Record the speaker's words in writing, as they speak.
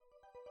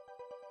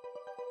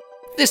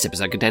This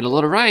episode contained a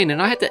lot of rain and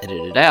I had to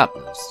edit it out.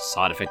 The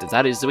side effect of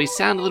that is that we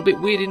sound a little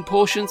bit weird in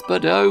portions,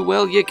 but oh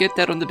well, you get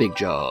that on the big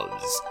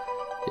jobs.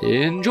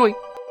 Enjoy!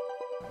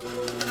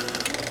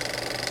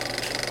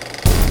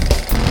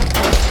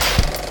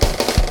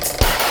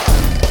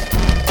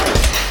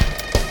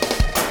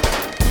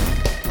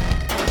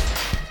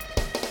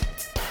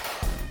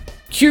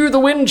 Cue the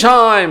wind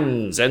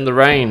chimes and the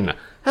rain.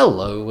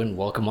 Hello and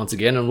welcome once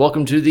again, and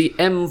welcome to the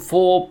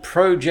M4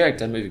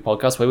 Project, a movie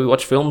podcast where we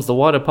watch films the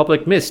wider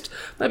public missed.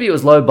 Maybe it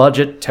was low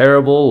budget,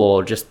 terrible,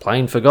 or just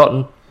plain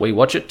forgotten. We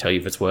watch it, tell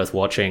you if it's worth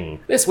watching.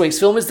 This week's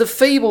film is The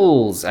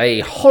Feebles, a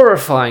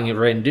horrifying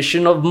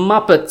rendition of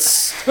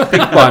Muppets,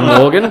 picked by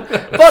Morgan.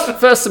 But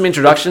first, some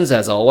introductions,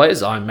 as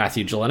always. I'm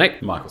Matthew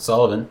Jelinek. Michael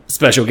Sullivan.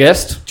 Special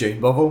guest.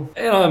 Gene Bovel.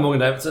 And I'm Morgan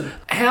Davidson.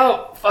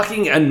 How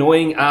fucking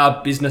annoying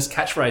are business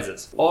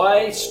catchphrases?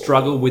 I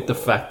struggle with the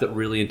fact that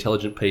really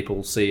intelligent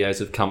people,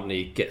 CEOs of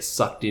company, get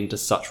sucked into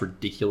such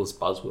ridiculous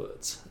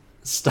buzzwords.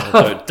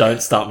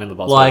 Don't start me on the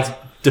buzzwords. Like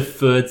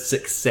deferred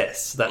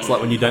success. That's like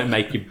when you don't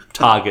make your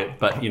target,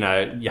 but you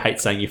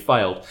hate saying you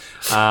failed.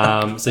 So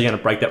you're going to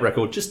break that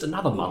record just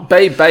another month.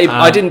 Babe,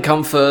 I didn't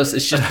come first.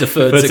 It's just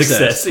deferred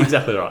success.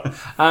 Exactly right.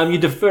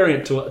 You're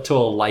deferring it to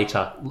a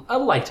later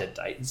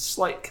date. It's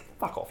like,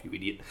 fuck off, you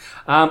idiot.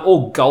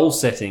 Or goal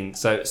setting.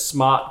 So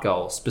SMART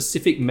goals,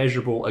 specific,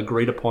 measurable,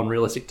 agreed upon,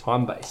 realistic,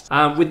 time-based.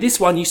 With this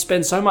one, you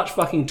spend so much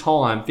fucking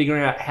time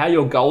figuring out how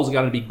your goals are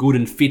going to be good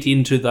and fit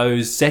into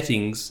those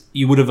settings.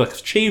 You would have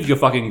achieved your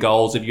fucking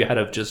goals if you had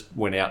have just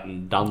went out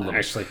and done them.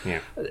 Actually, yeah.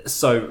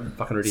 So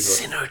fucking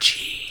ridiculous.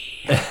 Synergy.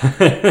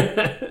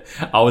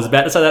 I was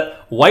about to say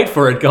that. Wait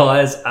for it,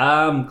 guys.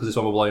 Because this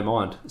one will blow your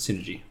mind.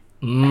 Synergy.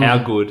 How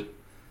good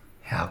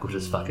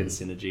is fucking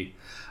Synergy?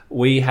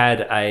 We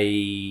had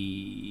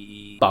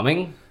a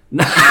bumming.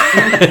 What?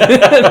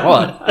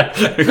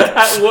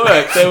 At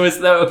work, there was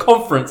a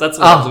conference. That's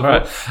what it was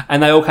right.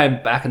 And they all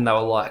came back and they were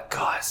like,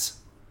 "Guys,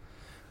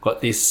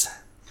 got this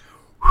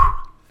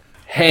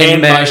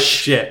hand mesh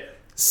shit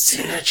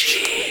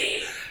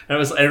synergy."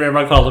 And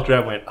everyone kind of looked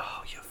around and went,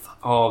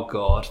 "Oh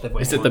god,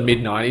 Is it the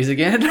mid-90s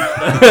again?"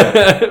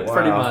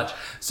 Pretty much.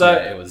 So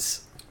yeah, it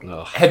was.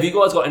 Ugh. Have you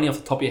guys got any off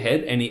the top of your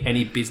head?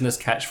 Any business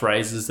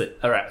catchphrases that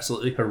are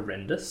absolutely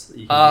horrendous? That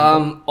you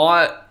can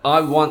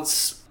I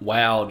once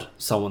wowed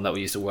someone that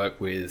we used to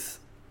work with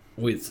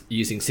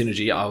using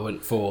Synergy. I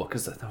went for,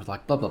 because they were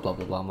like blah blah blah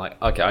blah blah. I'm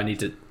like, okay, I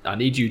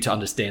need you to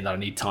understand that I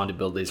need time to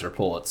build these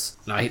reports.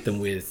 And I hit them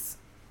with,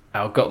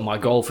 my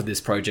goal for this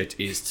project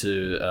is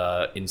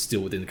to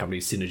instill within the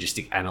company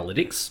synergistic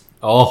analytics.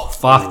 Oh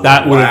fuck!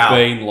 That would have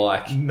been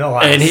like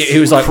nice. And he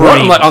was like,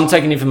 right, I'm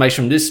taking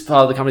information from this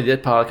part of the company,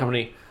 that part of the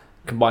company,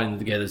 combining them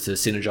together to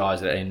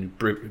synergize it and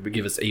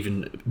give us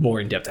even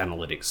more in-depth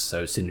analytics.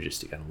 So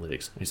synergistic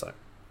analytics. And he's like,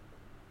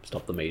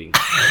 stop the meeting.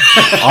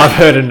 I've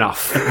heard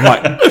enough. I'm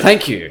like,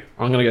 thank you.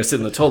 I'm going to go sit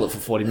in the toilet for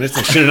 40 minutes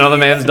and shoot another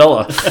man's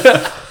dollar.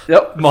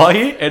 Yep.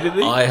 Maggie,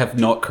 anything? I have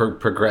not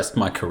progressed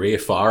my career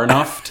far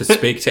enough to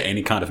speak to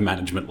any kind of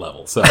management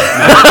level. So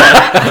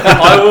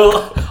I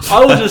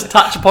will just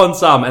touch upon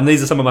some, and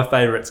these are some of my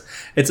favourites.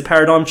 It's a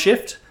paradigm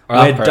shift.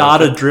 We're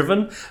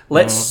data-driven.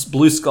 Let's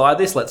blue sky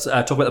this. Let's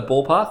talk about the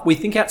ballpark. We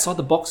think outside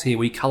the box here.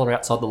 We colour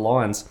outside the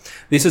lines.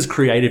 This is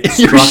creative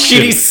destruction.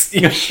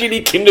 You're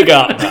shitty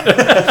kindergarten.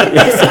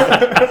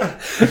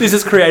 This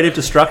is creative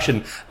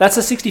destruction. That's a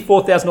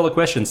 $64,000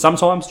 question.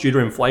 Sometimes, due to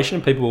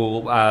inflation,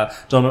 people will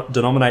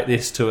denominate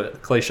this to a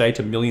cliche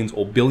to millions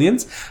or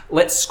billions.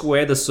 Let's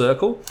square the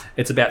circle.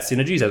 It's about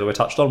synergies, as we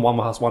touched on.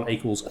 1 +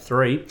 1 =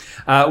 3.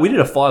 We did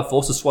a 5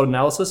 forces SWOT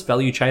analysis,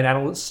 value chain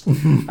analyst.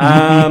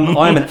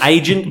 I am an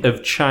agent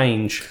of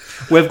change.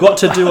 We've got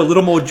to do a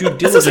little more due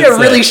diligence. That's like a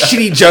really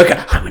shitty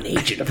joker. I'm an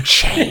agent of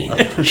change.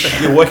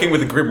 you're working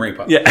with the Grim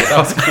Reaper. Yeah.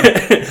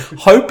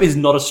 Hope is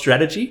not a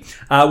strategy.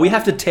 We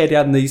have to tear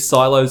down these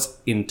silos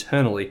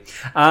internally.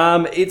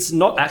 It's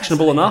not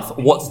actionable enough.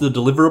 What's the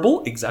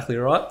deliverable? Exactly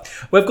right.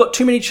 We've got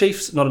too many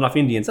chiefs, not enough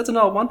Indians. That's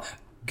another one.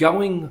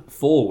 Going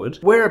forward,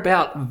 we're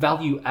about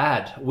value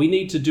add. We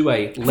need to do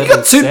a level. You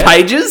got 2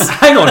 pages?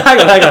 Hang on.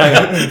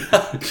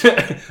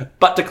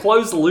 But to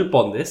close the loop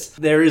on this,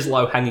 there is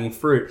low-hanging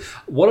fruit.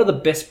 What are the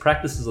best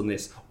practices on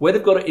this? Where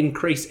they've got to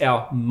increase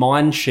our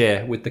mind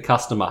share with the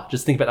customer.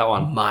 Just think about that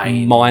one.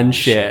 Mind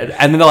share.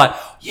 And then they're like,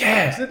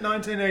 yeah. Is it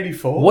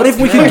 1984? What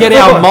if we can get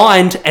our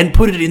mind and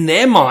put it in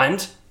their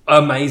mind?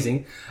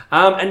 Amazing.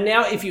 And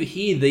now if you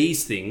hear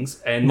these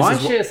things... and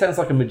mind share sounds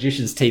like a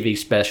magician's TV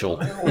special.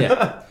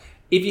 Yeah.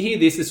 If you hear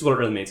this is what it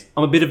really means.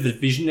 I'm a bit of a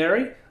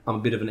visionary. I'm a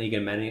bit of an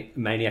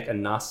egomaniac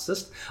and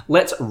narcissist.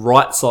 Let's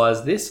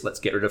right-size this. Let's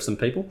get rid of some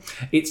people.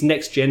 It's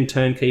next-gen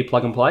turnkey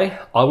plug-and-play.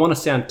 I want to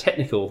sound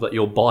technical that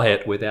you'll buy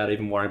it without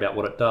even worrying about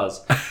what it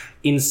does.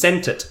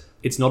 Incent it.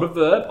 It's not a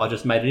verb. I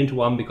just made it into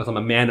one because I'm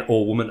a man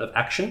or woman of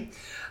action.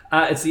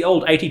 It's the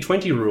old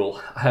 80-20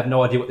 rule. I have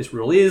no idea what this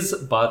rule is,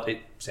 but it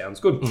sounds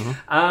good.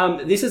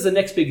 Mm-hmm. This is the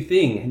next big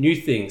thing, new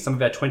thing. Some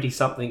of our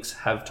 20-somethings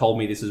have told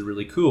me this is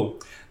really cool.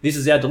 This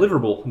is our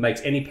deliverable.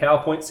 Makes any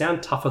PowerPoint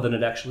sound tougher than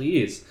it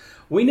actually is.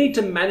 We need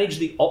to manage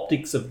the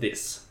optics of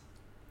this.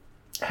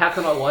 How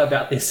can I lie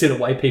about this in a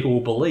way people will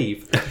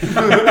believe?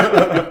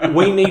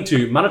 We need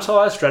to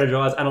monetize,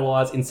 strategize,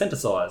 analyze,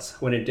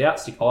 incentivize. When in doubt,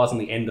 stick eyes on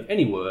the end of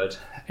any word,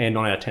 and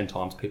 9 out of 10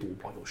 times people will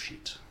buy your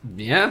shit.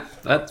 Yeah,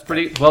 that's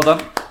pretty well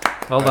done.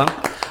 Well done.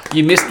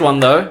 You missed one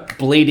though.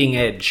 Bleeding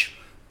edge.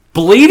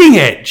 Bleeding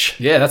edge.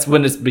 Yeah, that's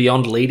when it's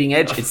beyond leading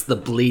edge. It's the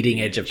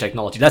bleeding edge of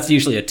technology. That's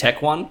usually a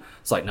tech one.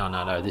 It's like,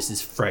 no. This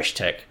is fresh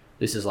tech.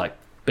 This is like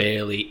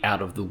barely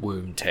out of the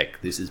womb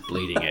tech. This is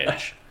bleeding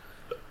edge.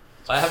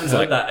 I haven't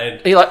heard that,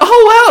 Ed. You're like,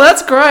 oh wow,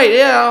 that's great.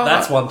 Yeah,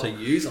 That's one to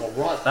use. I'll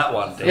write that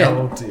one down. Yeah.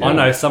 Oh, dear. I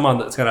know someone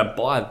that's going to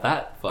buy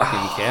that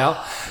fucking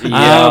cow.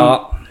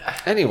 yeah.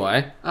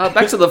 Anyway,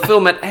 back to the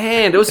film at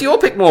hand. It was your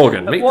pick,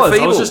 Morgan. Meet the I was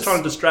Feebles. just trying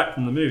to distract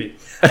from the movie.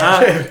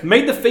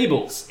 Meet the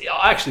Feebles.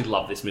 I actually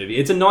love this movie.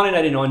 It's a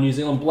 1989 New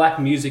Zealand black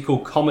musical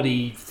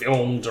comedy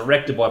film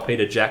directed by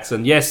Peter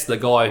Jackson. Yes, the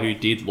guy who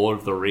did Lord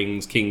of the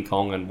Rings, King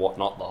Kong and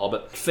whatnot, The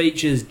Hobbit.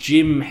 Features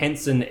Jim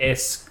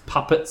Henson-esque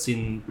puppets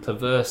in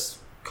perverse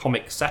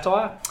comic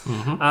satire.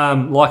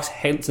 Like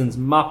Henson's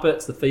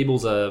Muppets, the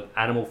Feebles are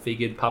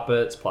animal-figured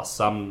puppets plus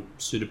some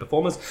suited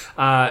performers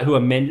who are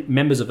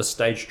members of a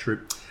stage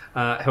troupe.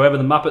 However,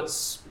 the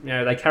Muppets,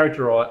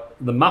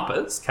 the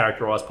Muppets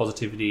characterise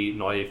positivity,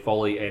 naive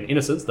folly, and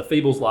innocence. The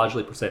Feebles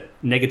largely present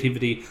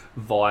negativity,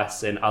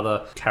 vice, and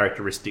other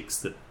characteristics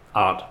that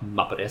aren't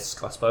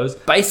Muppet-esque, I suppose.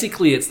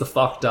 Basically, it's the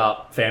fucked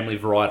up family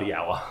variety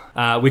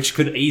hour, which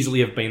could easily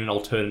have been an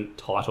alternate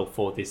title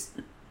for this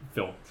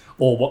film,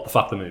 or What the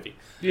Fuck the Movie.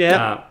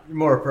 Yeah.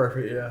 More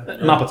appropriate, yeah.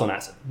 Muppets on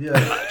acid. Yeah.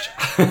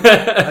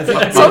 I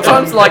think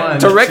Sometimes like Fine,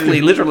 directly,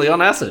 too. literally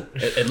on acid.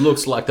 It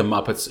looks like the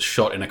Muppets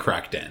shot in a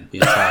crack den the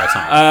entire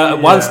time.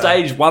 At one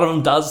stage, one of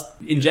them does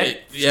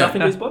inject Yeah. stuff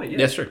into his body. Yeah.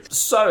 That's true.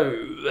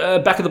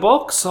 So, back of the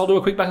box. I'll do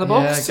a quick back of the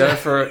box. Yeah, go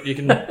for it. You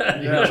can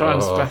try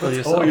and spackle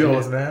yourself. All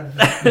yours, man.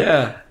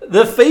 Yeah.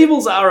 The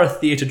Feebles are a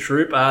theatre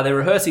troupe. They're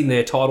rehearsing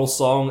their title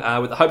song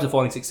with the hopes of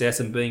finding success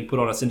and being put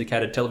on a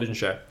syndicated television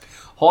show.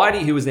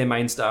 Heidi, who is their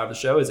main star of the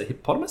show, is a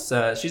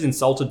hippopotamus. She's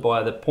insulted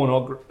by the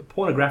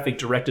pornographic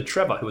director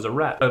Trevor, who is a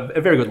rat.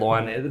 A very good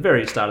line at the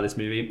very start of this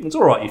movie. It's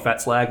all right, you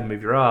fat slag,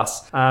 move your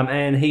ass.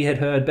 And he had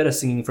heard better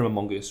singing from a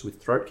mongoose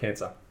with throat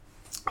cancer.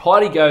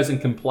 Heidi goes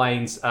and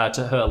complains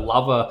to her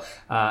lover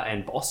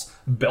and boss,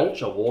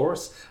 Belch, a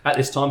walrus. At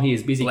this time, he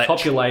is busy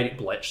copulating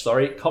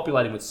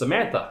with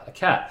Samantha, a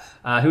cat,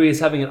 who he is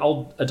having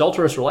an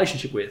adulterous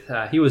relationship with.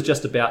 He was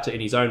just about to,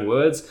 in his own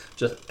words,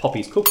 just pop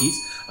his cookies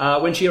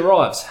when she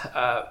arrives.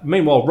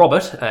 Meanwhile,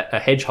 Robert, a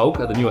hedgehog,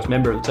 the newest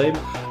member of the team,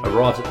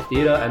 arrives at the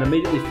theatre and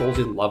immediately falls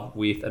in love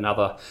with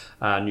another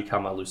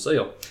newcomer,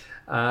 Lucille.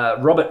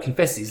 Robert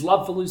confesses his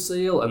love for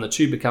Lucille, and the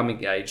two become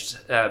engaged.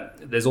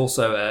 There's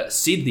also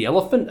Sid the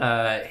elephant.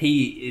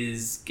 He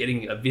is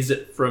getting a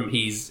visit from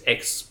his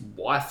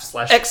ex-wife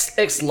slash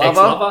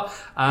ex-lover,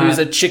 who's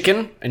a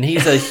chicken, and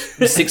he's a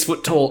 6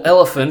 foot tall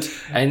elephant,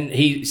 and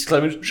she's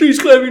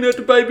claiming that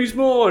the baby's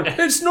mine.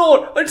 It's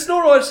not,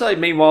 I say.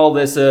 Meanwhile,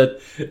 there's a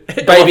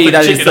baby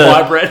that is chicken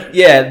hybrid.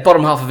 Yeah,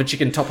 bottom half of a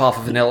chicken, top half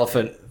of an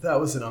elephant. That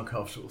was an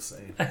uncomfortable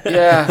scene.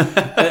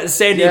 Yeah.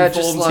 Sandy Yeah,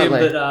 just informs him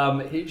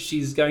slightly. that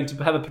she's going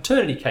to have a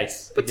paternity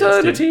case.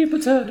 Paternity.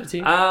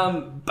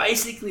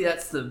 Basically,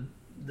 that's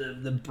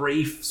the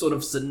brief sort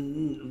of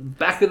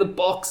back of the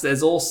box.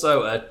 There's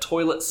also a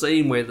toilet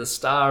scene where the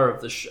star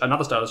of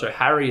another star of the show,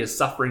 Harry, is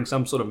suffering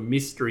some sort of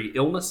mystery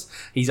illness.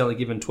 He's only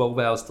given 12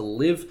 hours to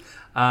live.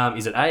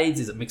 Is it AIDS?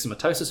 Is it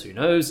myxomatosis? Who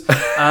knows?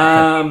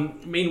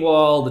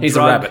 Meanwhile, He's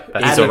drug a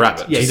rabbit. He's a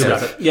rabbit. Yeah, he's a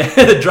rabbit. Yeah,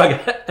 the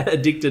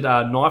drug-addicted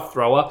knife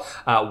thrower,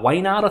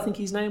 Waynard, I think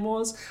his name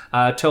was,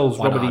 tells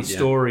Waynard, Robert his yeah.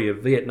 story of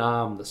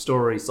Vietnam. The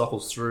story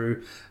cycles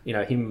through,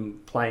 him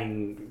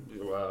playing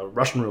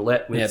Russian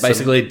roulette with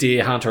Basically a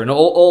deer hunter and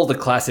all the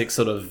classic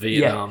sort of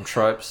Vietnam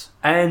tropes.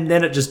 and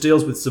then it just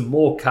deals with some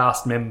more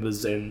cast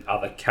members and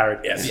other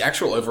characters. Yeah, the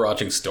actual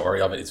overarching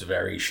story of it is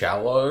very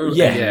shallow.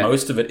 Yeah. and Yeah.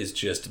 most of it is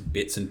just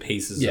bits and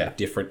pieces Yeah. of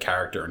different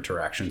character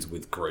interactions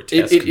with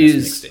grotesqueness It is,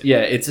 mixed in. yeah,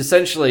 it's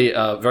essentially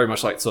very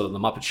much like sort of the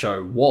Muppet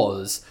Show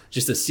was,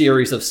 just a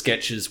series of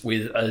sketches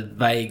with a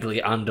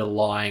vaguely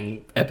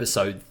underlying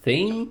episode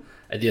theme.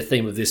 And the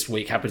theme of this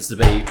week happens to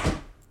be,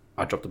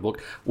 I dropped the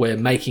book, we're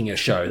making a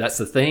show. That's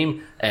the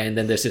theme. And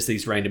then there's just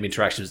these random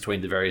interactions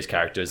between the various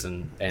characters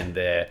and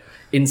their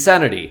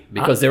insanity,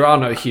 because there are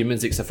no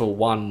humans except for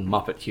one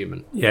Muppet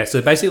human. Yeah,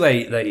 so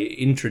basically they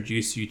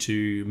introduce you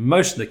to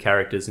most of the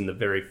characters in the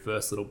very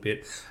first little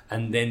bit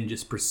and then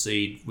just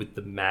proceed with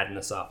the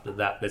madness after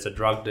that. There's a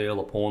drug deal,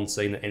 a porn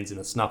scene that ends in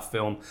a snuff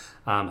film.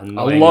 A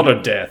lot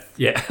of death.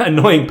 Yeah,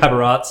 annoying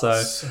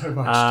paparazzo. So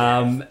much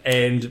death.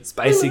 And it's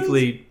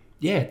basically,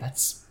 yeah,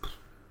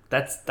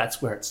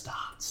 that's where it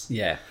starts.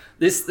 Yeah.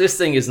 This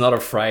thing is not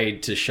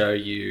afraid to show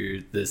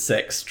you the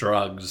sex,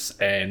 drugs,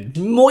 and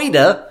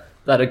moida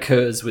that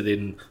occurs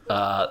within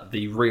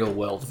the real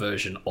world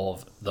version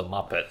of the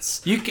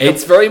Muppets.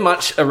 It's very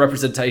much a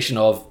representation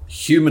of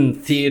human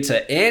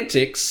theatre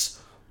antics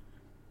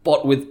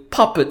but with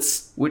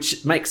puppets,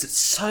 which makes it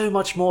so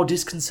much more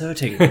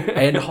disconcerting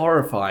and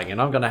horrifying.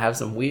 And I'm going to have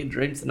some weird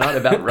dreams tonight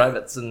about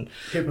rabbits and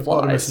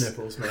Hippopotamus flies.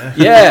 nipples, man.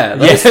 Yeah,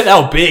 Yes, they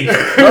were big.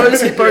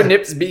 those hippo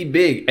nips be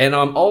big. And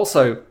I'm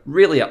also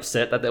really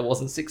upset that there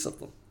wasn't 6 of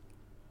them.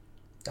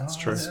 That's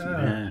true.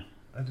 Yeah.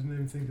 I didn't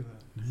even think of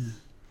that.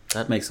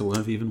 That makes the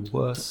worm even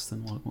worse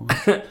than what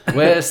it was.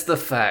 Where's the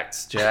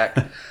facts, Jack?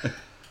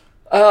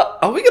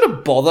 Are we going to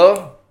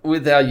bother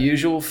with our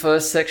usual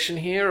first section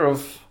here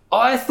of...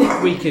 I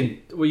think we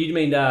can. Well, you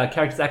mean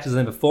characters, actors,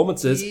 and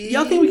performances?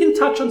 Yeah, I think we can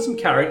touch on some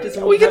characters.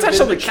 And We can have a touch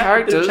bit on of the a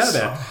chat- bit of characters.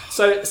 chat about it.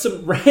 So,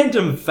 some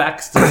random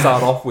facts to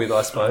start off with,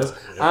 I suppose.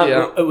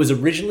 Yeah. It was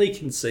originally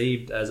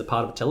conceived as a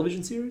part of a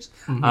television series,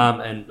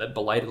 and it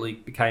belatedly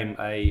became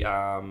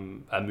a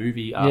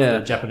movie after Yeah.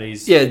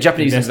 Japanese. Yeah,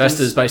 Japanese investors.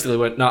 investors basically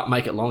went, "No,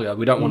 make it longer.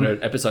 We don't want an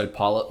episode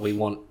pilot. We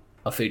want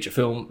a feature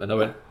film." And they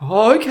went,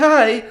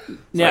 "Okay."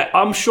 Now,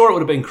 I'm sure it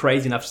would have been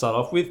crazy enough to start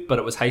off with, but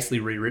it was hastily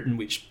rewritten,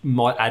 which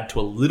might add to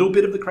a little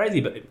bit of the crazy,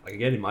 but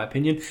again, in my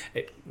opinion,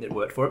 it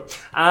worked for it.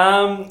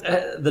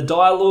 The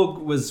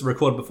dialogue was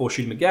recorded before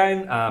shooting again.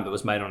 It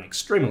was made on an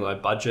extremely low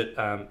budget,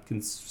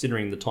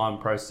 considering the time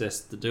process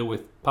to deal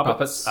with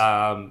puppets.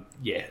 Not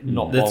The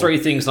long 3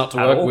 things not to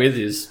at work all. with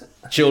is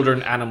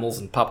children, animals,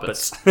 and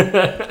puppets.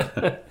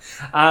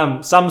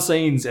 Some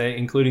scenes,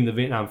 including the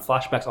Vietnam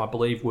flashbacks, I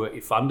believe, were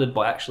funded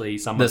by actually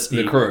some of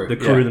The crew,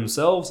 yeah.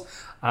 themselves.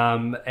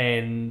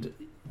 And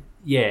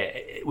yeah,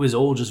 it was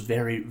all just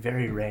very,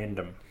 very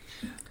random.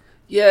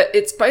 Yeah,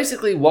 it's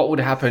basically what would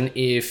happen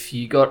if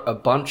you got a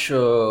bunch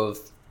of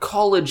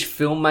college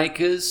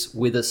filmmakers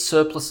with a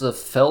surplus of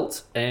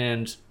felt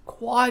and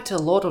quite a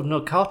lot of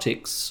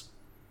narcotics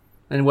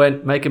and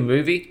went, make a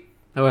movie.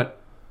 I went,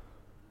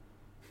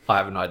 I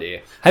have an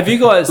idea. Have you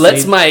guys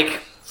Let's seen... make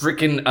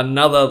freaking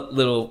another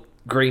little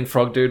green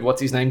frog dude, what's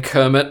his name,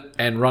 Kermit,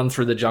 and run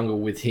through the jungle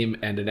with him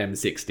and an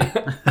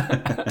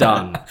M60.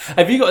 Done.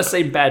 Have you guys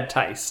seen Bad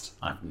Taste?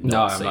 I've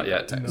No, I'm seen not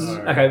it. yet. No.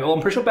 Okay, well,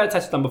 I'm pretty sure Bad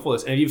Taste was done before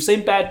this. And if you've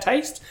seen Bad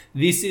Taste,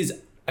 this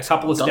is a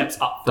couple of steps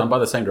up. Done by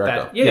the same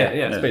director. Bad, yeah.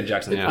 It's Peter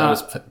Jackson. That Yeah.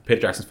 was Peter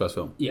Jackson's first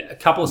film. Yeah, a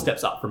couple of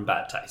steps up from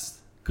Bad Taste.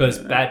 Because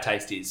Bad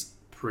Taste is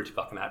pretty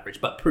fucking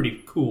average, but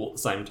pretty cool at the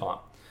same time.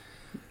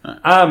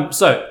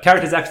 So,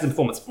 characters, actors, and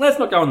performance. Let's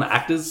not go on the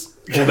actors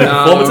or their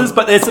performances,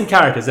 but there's some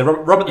characters. There's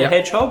Robert the Yep.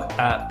 Hedgehog,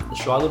 the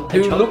shy little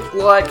Who hedgehog. looked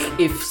like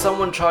if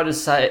someone tried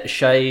to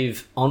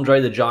shave Andre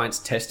the Giant's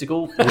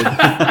testicle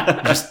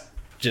with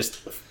just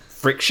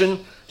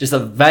friction, just a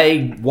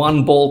vague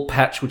one bald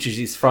patch, which is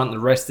his front, and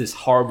the rest this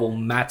horrible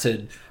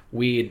matted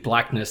weird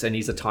blackness, and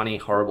he's a tiny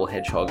horrible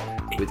hedgehog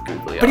with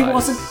googly But he eyes.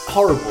 wasn't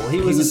horrible. He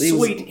was a he was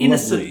sweet,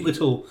 innocent lovely.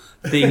 little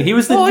thing. He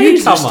was the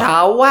He's newcomer. just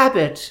a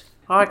wabbit.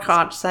 I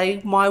can't say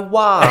my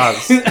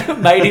was.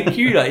 Made him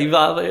cuter. He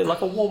was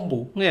like a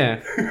womble. Yeah.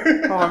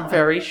 I'm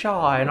very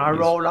shy and I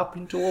roll up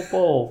into a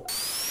ball.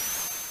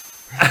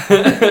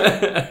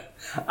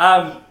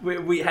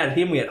 We had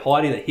him. We had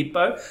Heidi the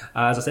hippo.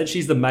 As I said,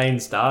 she's the main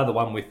star, the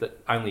one with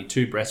only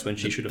 2 breasts when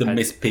she should have the had,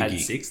 Miss Piggy. had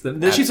 6. She's the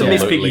Miss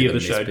Absolutely Piggy of the the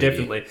Miss show, Piggy.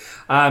 definitely.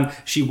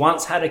 She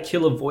once had a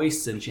killer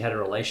voice and she had a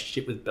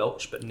relationship with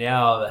Belch, but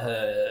now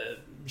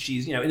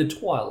she's in the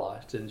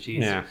twilight and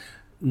she's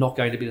not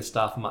going to be the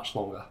star for much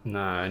longer. No,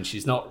 and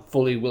she's not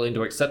fully willing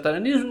to accept that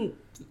and isn't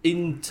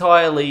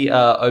entirely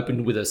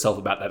open with herself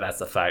about that. That's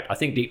the fact. I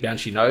think deep down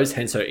she knows,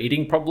 hence her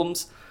eating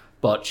problems,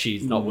 but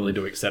she's not willing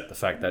to accept the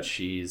fact that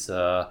she's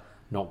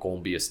not going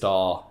to be a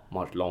star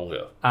much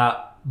longer.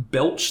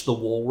 Belch the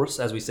walrus,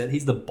 as we said,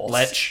 he's the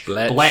boss.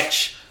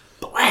 Bletch.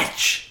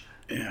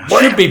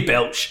 Should be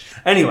Belch.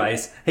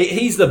 Anyways,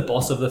 he's the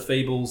boss of the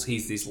Feebles.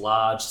 He's this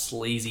large,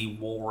 sleazy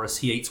walrus.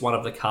 He eats one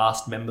of the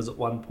cast members at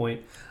one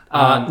point.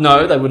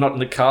 No, they were not in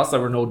the cast, they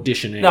were an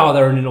auditioning. No,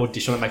 they're in an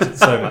audition. That makes it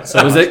so much.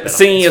 So was much it better.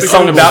 singing a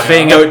song about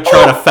being Trying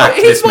to fact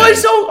here's this my man.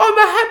 song, I'm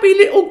a happy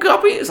little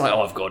guppy. It's like,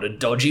 I've got a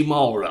dodgy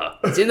molar.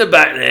 It's in the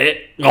back there.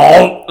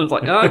 Oh. It's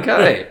like,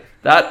 okay.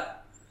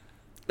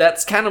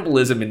 That's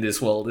cannibalism in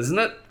this world, isn't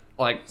it?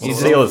 Like,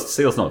 Well,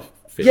 seal's not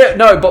a fish. yeah,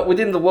 no, but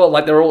within the world,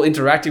 like, they're all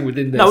interacting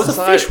within their No, it was a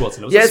society. fish,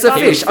 wasn't it? It was Yeah, a it's a stuffed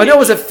fish. fish. I know it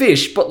was a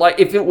fish, but, like,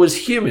 if it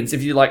was humans,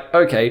 if you're like,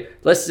 okay,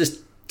 let's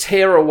just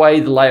tear away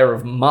the layer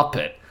of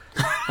Muppet.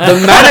 The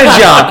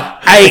manager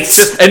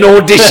ate an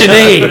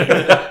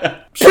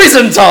auditionee.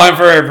 Prison time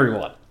for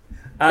everyone.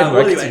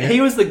 Anyway,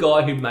 he was the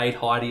guy who made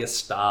Heidi a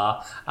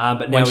star,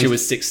 but now When she he's-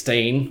 was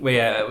 16.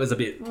 Yeah, it was a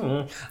bit.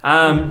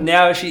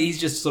 Now he's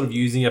just sort of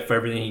using her for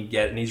everything he can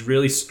get, and he's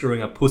really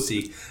screwing a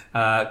pussy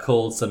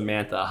called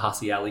Samantha, a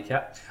hussy alley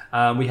cat.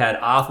 We had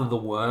Arthur the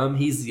Worm.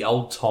 He's the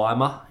old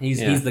timer. He's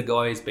the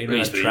guy who's been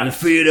around traps.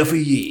 theatre for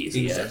years.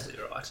 He's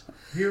absolutely right.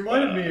 He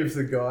reminded me of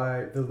the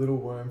guy, the little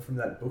worm from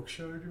that book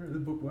show. Do you remember the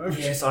bookworm?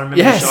 Yes, I remember.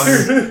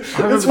 Yes. The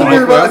show. That's what he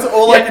reminded. That's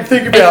all I can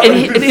think about.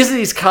 And isn't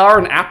his car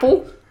an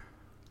apple?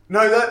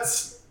 No,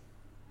 that's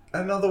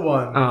Another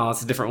one. Oh,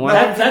 it's a different one.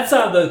 That's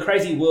the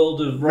crazy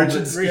world of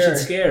Richard Richard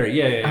Scarry. Scarry.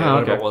 Yeah, Oh,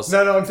 whatever okay. it was.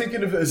 No, I'm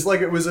thinking of it as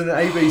like it was an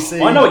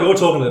ABC. I know what you're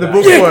talking The about.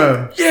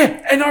 bookworm.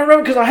 Yeah, and I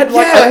remember because I had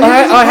like Yeah,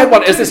 I had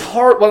one. It's this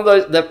one of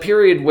those that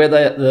period where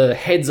the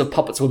heads of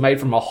puppets were made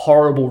from a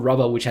horrible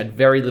rubber which had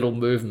very little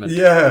movement.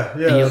 Yeah.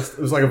 It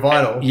was like a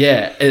vinyl.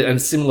 Yeah,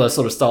 and similar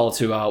sort of style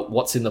to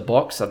What's in the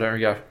Box. I don't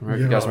know if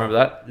you guys remember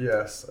that.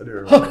 Yes, I do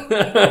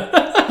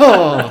remember.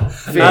 Oh,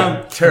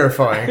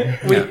 Terrifying.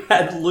 We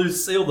had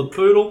Lucille the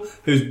poodle,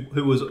 who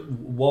was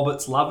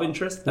Wobbett's love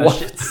interest.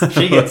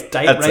 She gets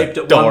date raped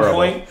at one adorable.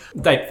 point.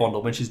 Date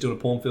fondled when she's doing a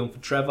porn film for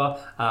Trevor,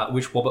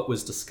 which Wobbett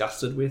was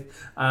disgusted with.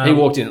 he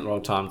walked in at the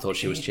wrong time and thought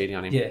she was cheating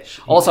on him. Yeah.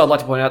 Also, I'd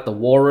like to point out the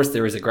walrus.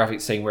 There is a graphic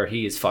scene where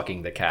he is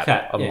fucking the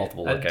cat on yeah.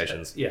 multiple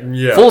locations.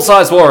 Yeah. Full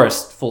size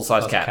walrus, full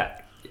size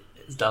cat.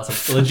 It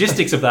does. The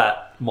logistics of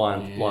that,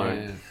 mind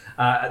blown.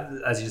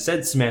 As you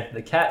said, Samantha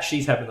the cat,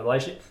 she's having a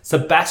relationship.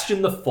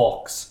 Sebastian the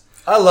fox,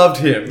 I loved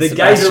him. the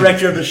gay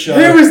director of the show.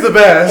 He was the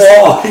best.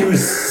 Oh, he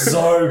was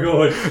so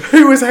good.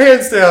 He was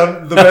hands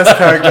down the best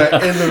character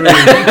in the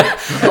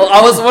movie. Well,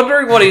 I was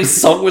wondering what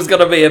his song was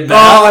going to be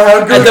about. Oh,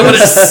 how good And then when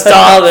was it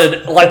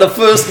started, like the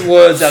first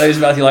words out of his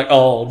mouth, you're like,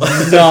 oh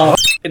no.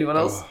 Anyone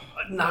else?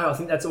 No, I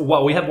think that's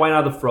well. We have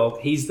Wayne the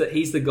Frog. He's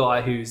the guy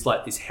who's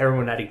like this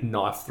heroin addict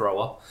knife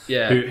thrower.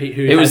 Yeah.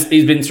 He's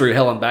He's been through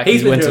hell and back.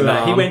 He went to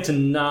Nam. He went to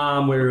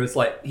Nam, where it was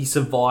like he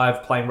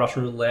survived playing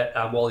Russian roulette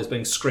while he's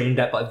being screamed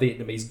at by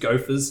Vietnamese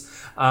gophers.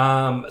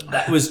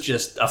 That was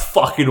just a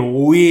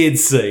fucking weird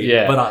scene.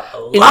 Yeah. But I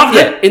loved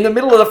it. In the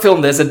middle of the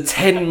film, there's a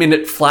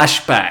 10-minute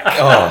flashback.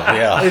 Oh,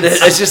 yeah.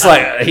 It's just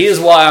like, here's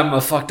why I'm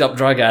a fucked up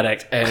drug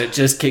addict, and it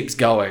just keeps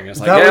going. It's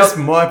like, That was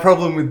my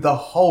problem with the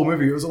whole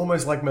movie. It was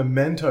almost like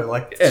Memento.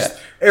 Like, just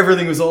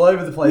everything was all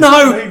over the place.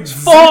 No, They-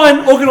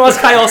 fine,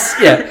 organised chaos.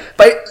 yeah,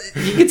 but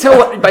you can tell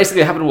what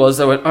basically happened was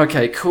they went,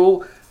 okay,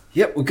 cool.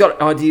 Yep, we've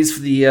got ideas for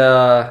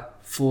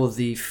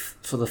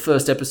the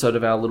first episode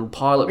of our little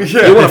pilot.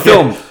 Yeah. You want to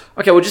film?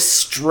 Okay, we'll just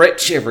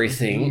stretch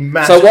everything.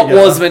 Mash So it what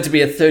together. was meant to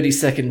be a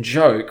 30-second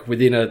joke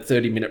within a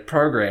 30-minute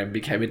program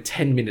became a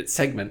 10-minute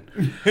segment.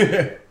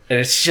 And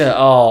it's just,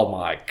 oh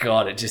my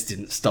god, it just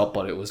didn't stop,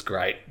 but it was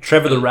great.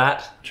 Trevor the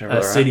Rat, Trevor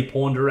the Rat. CD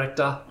porn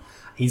director.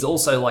 He's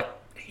also like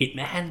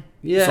Hitman.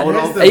 Yeah, sort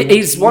He's of. the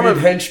He's one weird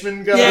of-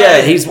 henchman guy.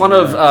 Yeah, he's one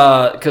of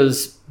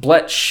because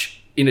Bletch,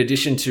 in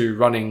addition to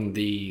running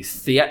the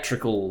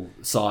theatrical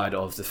side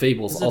of the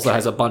Feebles, also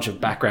has a bunch of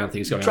background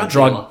things going on: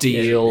 drug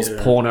deals,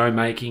 porno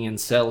making and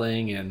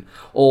selling, and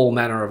all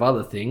manner of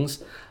other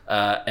things.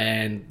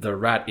 And the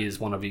Rat is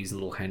one of his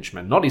little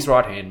henchmen, not his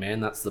right hand man.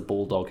 That's the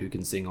bulldog who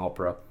can sing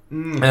opera.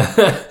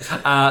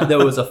 There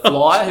was a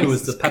fly who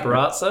was the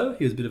paparazzo.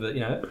 He was a bit of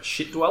a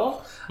shit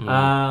dweller,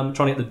 trying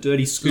to get the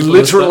dirty scoop.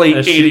 Literally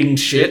of eating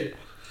shit.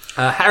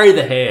 Harry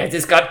the Hare. Has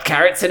this got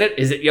carrots in it?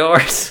 Is it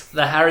yours?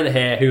 The Harry the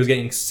Hare, who was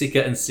getting sicker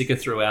and sicker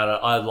throughout it.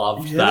 I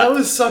loved Yeah, that. that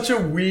was such a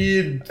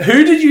weird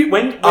Who did you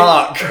when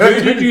arc.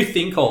 who did you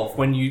think of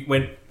when you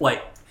went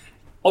like?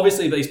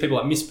 Obviously, these people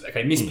like Miss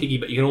Piggy,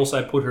 but you can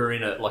also put her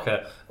in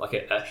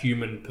a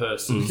human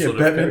person. Yeah, Sort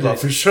Bette of Midler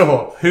for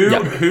sure.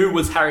 Who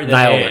was Harry the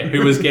Nailed Hare? it.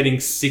 Who was getting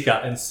sicker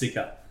and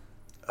sicker?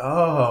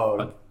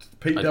 Oh,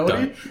 Pete I Doherty?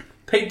 don't.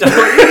 Pete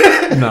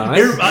Doherty.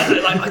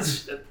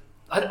 Nice.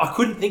 I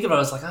couldn't think of it. I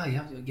was like, oh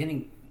yeah, you're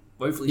getting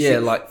woefully Yeah,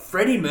 sick. like-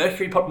 Freddie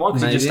Mercury popped mine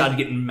because he just Maybe. started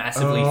getting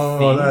massively Oh,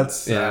 thin.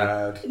 that's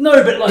Yeah. sad.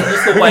 No, but like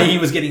just the way he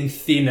was getting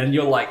thin, and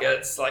you're like,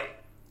 it's like,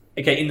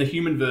 okay, in the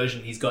human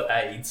version, he's got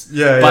AIDS.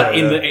 Yeah, but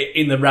yeah,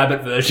 in the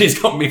rabbit version, he's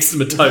got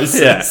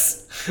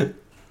myxomatosis.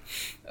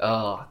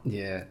 Oh,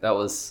 yeah, that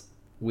was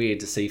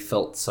weird to see.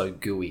 Felt so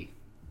gooey.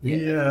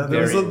 Yeah,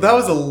 very- that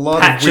was a lot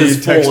of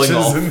patches weird falling textures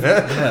off. in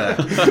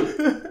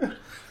there.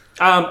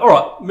 All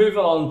right, move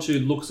on to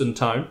looks and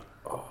tone.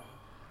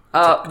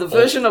 The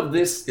version of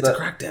this... It's a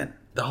crack den.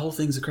 The whole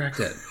thing's a crack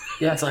den.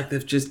 Yeah. It's like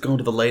they've just gone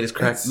to the nearest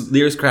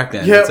crack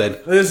den Yep, and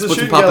said, there's a "Put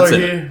some shooting puppets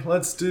gallery in it." here.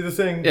 Let's do the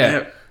thing.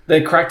 Yeah.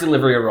 The crack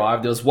delivery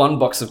arrived. There was one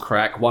box of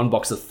crack, one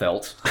box of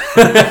felt.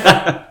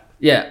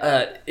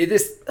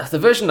 The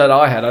version that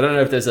I had, I don't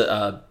know if there's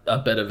a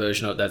better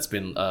version of it that's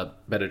been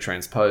better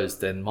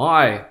transposed than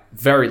my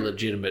very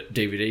legitimate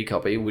DVD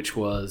copy, which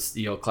was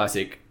your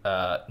classic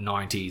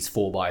 90s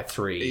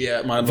 4x3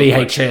 Yeah, mine looked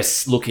like-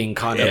 VHS looking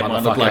kind Yeah, of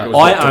mine looked like it motherfucker.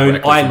 was- I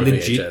directly from a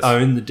legit VHS.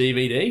 own the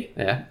DVD.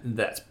 Yeah.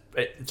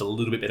 It's a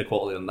little bit better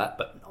quality than that,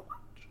 but not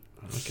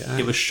much.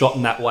 Okay. It was shot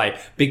in that way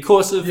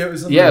because of Yeah, it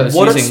was on Yeah, the- it was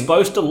what it's using-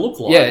 supposed to look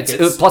like.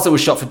 Yeah, plus it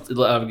was shot for.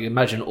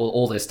 Imagine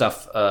all their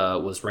stuff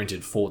was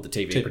rented for the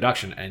TV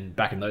production, and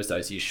back in those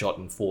days, you shot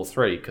in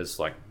 4:3 because,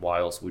 like, why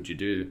else would you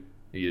do?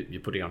 You're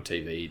putting on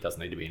TV. It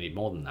doesn't need to be any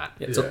more than that.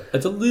 It's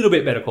a little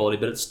bit better quality,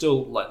 but it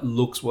still like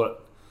looks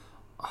what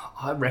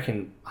I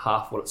reckon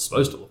half what it's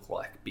supposed to look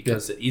like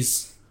because it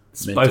is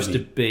supposed to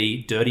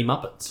be dirty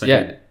Muppets.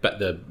 Yeah. But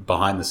the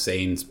behind the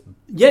scenes,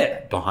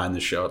 Yeah, behind the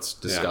shots,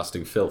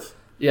 disgusting filth.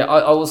 Yeah,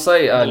 I will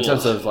say in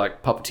terms of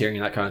like puppeteering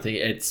and that kind of thing,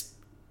 it's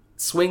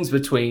swings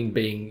between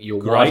being your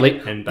Great wildly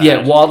and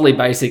bad. wildly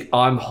basic.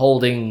 I'm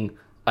holding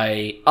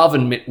a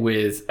oven mitt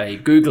with a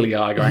googly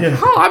eye going,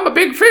 oh, I'm a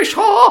big fish,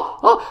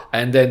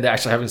 and then they're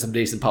actually having some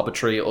decent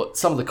puppetry. Or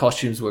some of the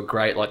costumes were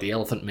great, like the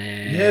Elephant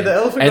Man. Yeah, the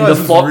Elephant and guy the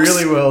was fox,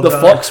 really well the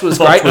done. fox was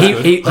great.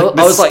 I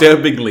was like,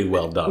 disturbingly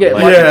well done.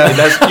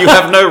 Yeah, You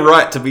have no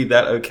right to be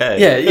that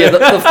okay. yeah. The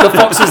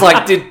fox was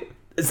like,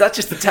 is that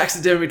just the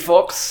taxidermied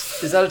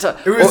fox? Is that a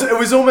It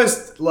was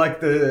almost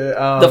like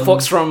the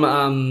fox from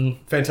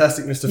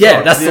Fantastic Mr. Fox.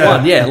 Yeah, that's the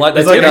one. Yeah, like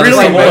they It's like took it out of the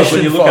really same world motion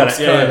when you look at Fox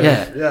it, kind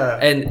of. Yeah.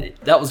 And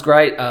that was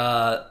great.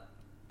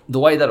 The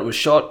way that it was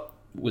shot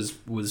was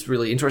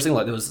really interesting.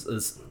 Like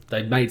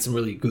they made some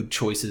really good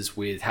choices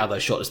with how they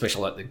shot,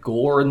 especially like the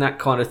gore and that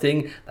kind of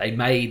thing. They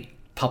made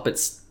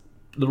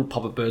little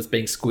puppet birds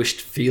being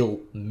squished feel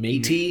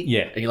meaty.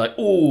 Yeah. And you're like,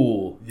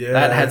 ooh, Yeah,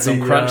 that had some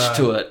the, crunch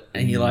to it.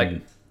 And you're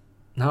like,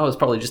 no, it was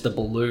probably just a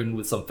balloon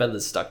with some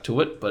feathers stuck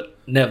to it, but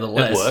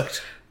nevertheless, It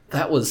worked.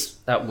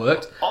 That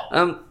worked.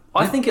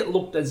 I think it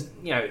looked as,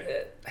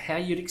 how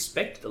you'd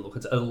expect it to look.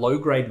 It's a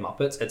low-grade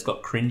Muppets. It's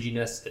got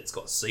cringiness. It's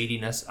got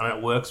seediness, and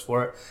it works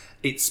for it.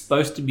 It's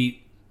supposed to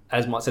be,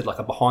 as Mike said, like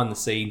a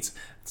behind-the-scenes.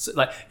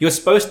 Like, you're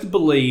supposed to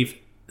believe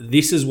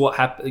this is what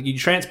happens. You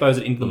transpose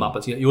it into the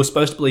Muppets. You're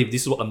supposed to believe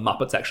this is what the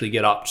Muppets actually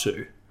get up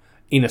to,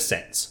 in a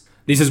sense.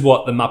 This is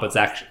what the Muppets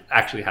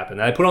actually happen.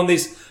 They put on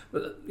this,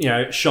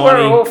 shiny...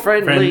 We're all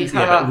friendly.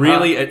 but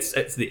really, it's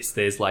this.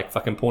 There's like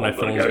fucking porno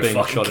films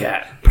being shot.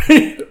 Cat.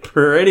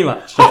 Pretty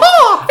much.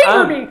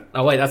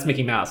 Oh, wait, that's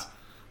Mickey Mouse.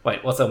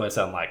 Wait, what's Elmo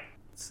sound like?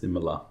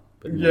 Similar.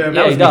 But Yeah,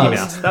 Yeah, he Mickey does.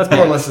 Mouse. That's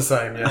more or less the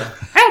same, yeah.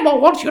 Elmo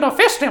wants you to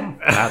fist him.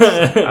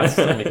 That's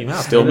still Mickey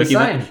Mouse. Still They're Mickey the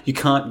same. Mouse. You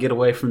can't get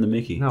away from the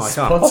Mickey. No, I can't.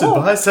 Sponsored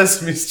by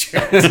Sesame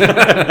Street.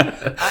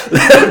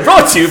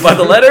 Brought to you by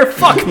the letter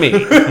Fuck Me.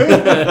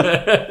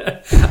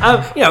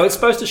 It's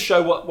supposed to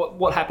show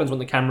what happens when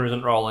the camera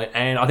isn't rolling,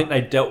 and I think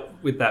they dealt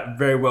with that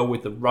very well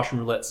with the Russian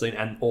roulette scene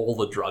and all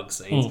the drug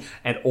scenes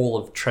and all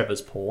of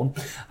Trevor's porn,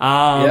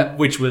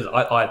 which was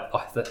I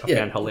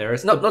found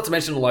hilarious. Not to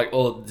mention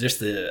just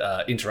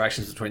the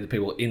interactions between the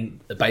people in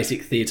the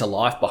basic theatre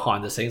life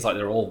behind the scenes. Like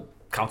they're all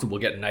comfortable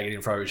getting naked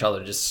in front of each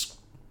other, just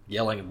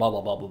yelling and blah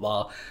blah blah blah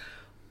blah.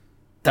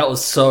 That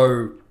was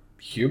so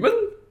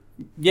human.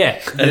 Yeah,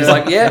 And it's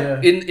like,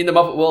 in the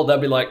Muppet world, they'd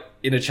be like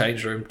in a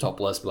change room,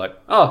 topless, be like,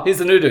 oh, here's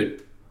the new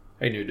dude.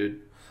 Hey, new dude.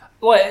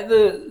 like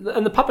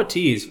the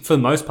puppeteers for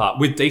the most part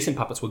with decent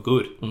puppets were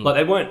good. Like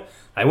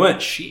they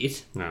weren't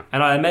shit. No.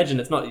 And I imagine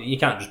it's not, you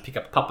can't just pick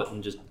up a puppet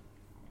and just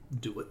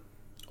do it.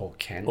 Or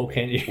can Or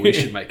can you? We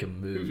should make a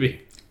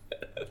movie.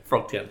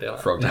 Frogtown down.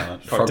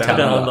 Frogtown. Frogtown.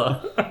 Down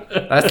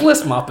under. That's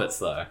less Muppets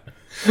though.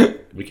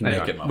 We can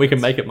make it. We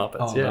can make it Muppets.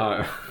 Oh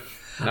yeah.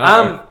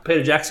 no.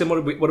 Peter Jackson,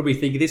 what did we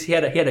think of this? He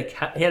had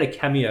a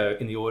cameo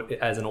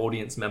as an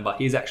audience member.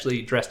 He's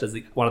actually dressed as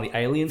one of the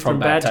aliens from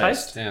Bad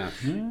Taste Yeah.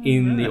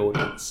 in the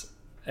audience,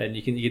 and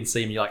you can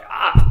see him. You're like,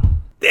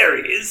 there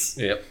he is.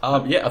 Yep.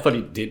 I thought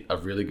he did a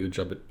really good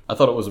job. I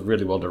thought it was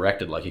really well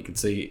directed. Like you could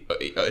see,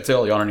 it's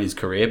early on in his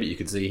career, but you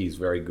could see he's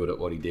very good at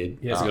what he did.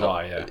 He has a good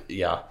eye, yeah.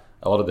 Yeah,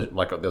 a lot of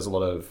the there's a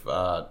lot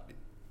of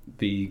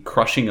the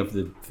crushing of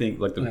the thing,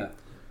 like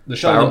The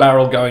shoulder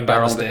barrel going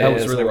down the stairs. That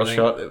was really well and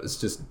shot. It was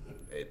just.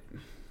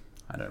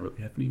 I don't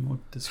really have any more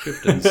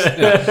descriptors.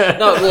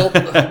 No,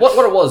 well,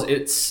 what it was,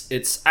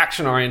 it's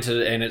action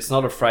oriented and it's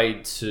not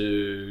afraid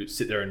to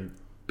sit there and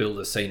build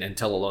a scene and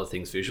tell a lot of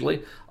things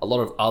visually. A lot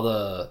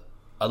of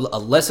a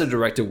lesser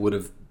director would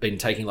have been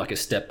taking like a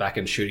step back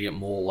and shooting it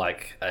more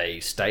like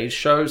a stage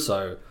show.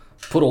 So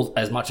put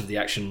as much of the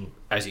action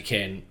as you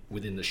can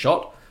within the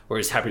shot.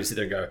 Whereas happy to sit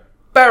there and go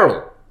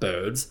barrel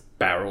birds,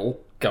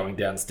 barrel going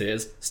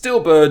downstairs, still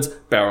birds,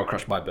 barrel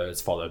crushed by birds,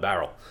 follow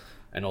barrel.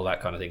 And all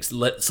that kind of thing.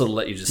 So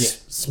let you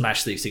just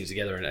smash these things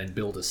together and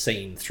build a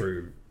scene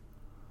through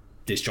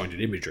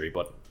disjointed imagery,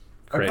 but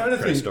I kind of create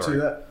a think story.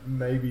 too that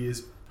maybe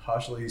is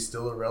partially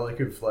still a relic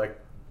of like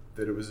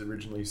that it was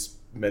originally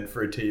meant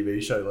for a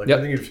TV show. Like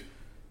I think of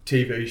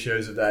TV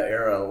shows of that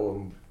era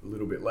or a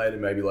little bit later,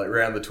 maybe like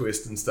Round the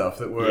Twist and stuff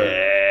that were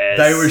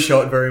they were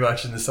shot very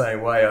much in the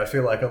same way. I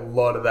feel like a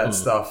lot of that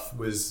stuff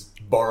was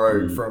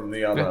borrowed from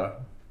the other.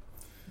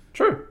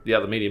 True. The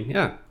other medium,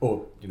 yeah.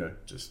 Or,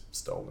 just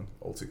stolen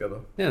altogether.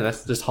 Yeah,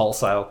 that's just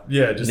wholesale.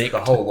 Yeah, just nicked. the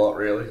whole lot,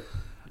 really.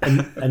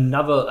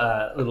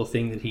 Another little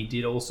thing that he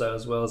did also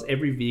as well is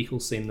every vehicle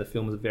scene in the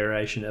film is a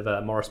variation of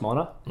a Morris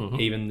Minor,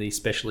 even the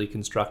specially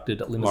constructed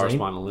limousine. Morris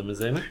Minor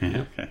limousine.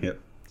 Yeah. Yep.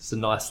 It's a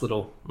nice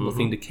little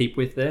thing to keep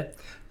with there.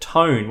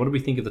 Tone. What do we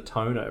think of the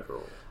tone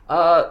overall?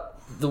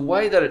 The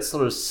way that it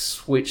sort of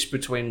switched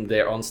between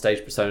their on-stage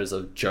personas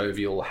of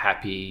jovial,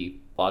 happy,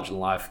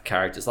 larger-than-life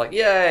characters, like,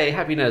 yay,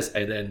 happiness,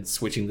 and then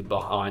switching the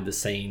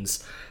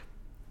behind-the-scenes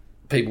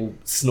people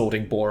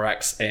snorting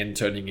borax and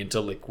turning into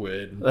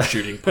liquid,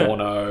 shooting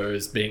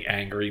pornos, being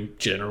angry,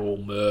 general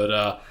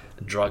murder,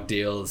 drug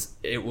deals.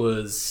 It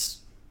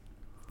was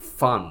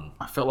fun.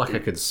 I felt like I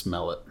could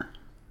smell it.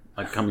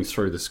 like coming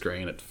through the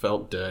screen. It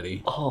felt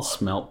dirty. Oh.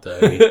 Smelt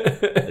dirty.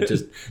 It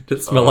just Did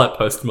it smell like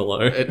Post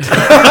Malone?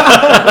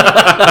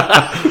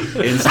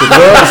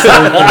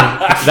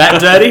 That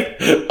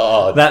dirty?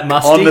 Oh, That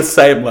musty? on the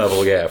same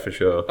level, yeah, for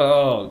sure.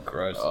 Oh,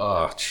 gross.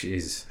 Oh,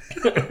 jeez.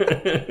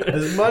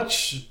 As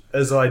much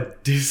as I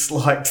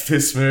disliked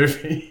this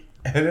movie,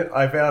 and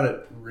I found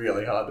it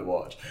really hard to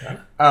watch,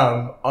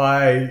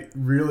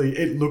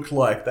 it looked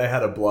like they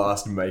had a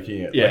blast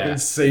making it. Yeah. Like, it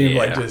seemed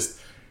like Yeah. just,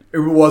 it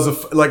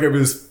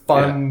was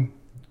fun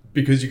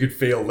because you could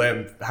feel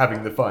them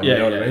having the fun. Yeah, you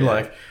know what yeah, I mean? yeah.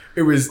 Like,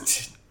 it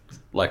was...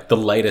 Like the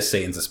later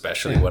scenes,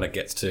 especially when it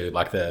gets to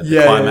like the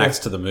Yeah, climax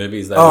yeah. to the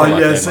movies. They Oh look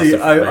like yeah, they see, must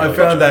have I really found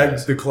got that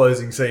those. the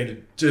closing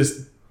scene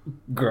just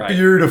Great.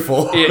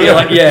 beautiful.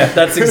 Yeah,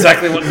 that's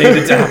exactly what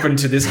needed to happen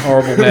to this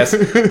horrible mess.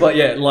 But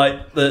yeah,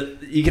 like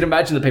you can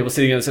imagine the people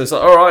sitting there and saying,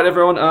 "All right,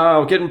 everyone,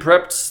 we're getting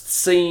prepped.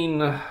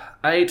 Scene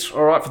 8.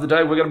 All right, for the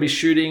day, we're going to be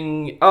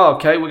shooting. Oh,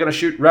 okay, we're going to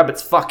shoot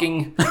rabbits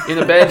fucking in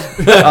the bed,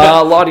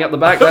 lighting up the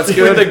back. That's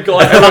good. The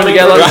guy Everyone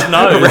together.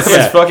 Rabbits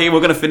Yeah. fucking. We're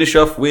going to finish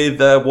off with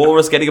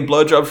Walrus getting a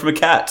blowjob from a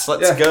cat.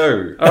 Let's Yeah.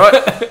 go. All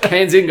right,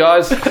 hands in,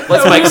 guys.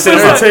 Let's make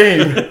cinema.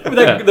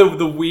 13.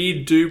 The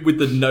weird dude with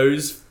the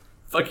nose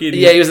fucking...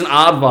 Yeah, he was an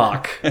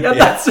aardvark. Yeah,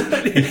 that's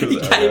he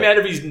came out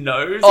of his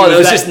nose. Oh, He there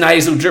was that- just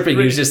nasal dripping.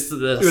 He was just He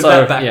was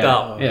that backed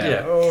up.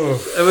 Yeah. Oh.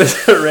 It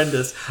was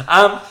horrendous.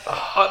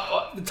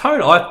 The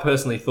tone, I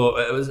personally thought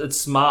it's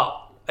smart.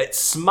 It's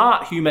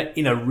smart humor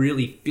in a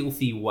really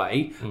filthy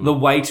way.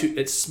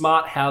 It's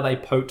smart how they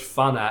poked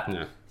fun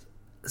at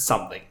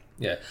something.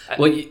 Yeah.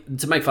 Well,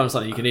 to make fun of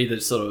something, you can either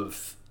sort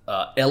of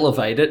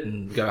elevate it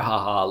and go, ha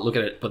ha, look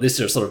at it. But this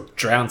just sort of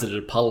drowns it in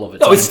a puddle of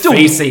its No, own it's still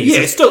feces.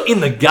 it's still in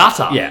the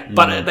gutter. Yeah.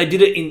 but they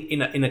did it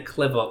in a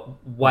clever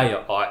way.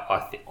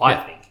 I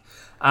think.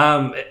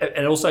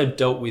 It also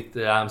dealt with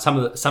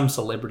some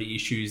celebrity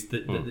issues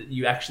that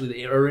you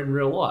actually are in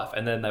real life,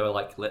 and then they were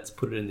like, let's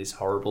put it in this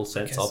horrible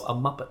sense of a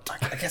Muppet.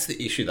 I guess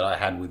the issue that I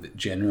had with it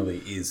generally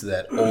is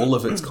that all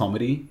of its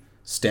comedy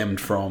stemmed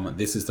from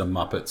this is the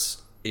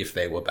Muppets if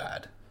they were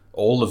bad.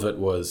 All of it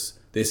was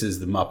this is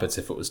the Muppets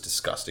if it was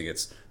disgusting.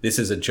 This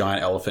is a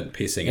giant elephant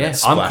pissing and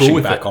it's I'm splashing cool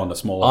with back it. on the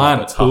smaller I'm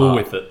Muppets. cool haha.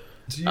 with it.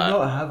 Do you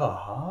not have a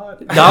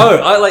heart? No,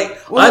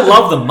 I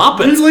love the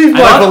Muppets. You leave And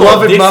my I thought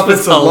beloved this Muppets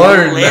was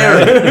alone,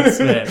 man. hilarious,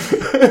 man.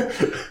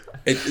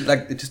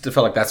 It just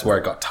felt like that's where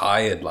it got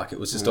tired. Like it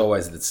was just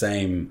always the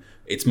same.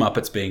 It's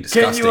Muppets being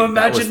disgusting. you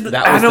imagine that the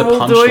was animal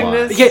the doing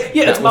punchline. this? Yeah,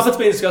 it's That was- Muppets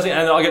being disgusting,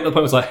 and I get to the point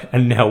where it's like,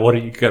 and now what are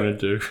you going to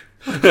do?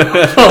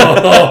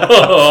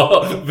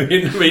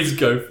 Vietnamese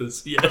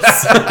gophers,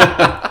 yes.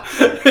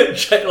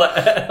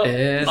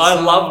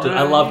 I loved it.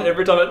 I loved it.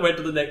 Every time it went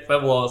to the next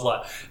level, I was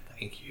like,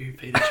 thank you,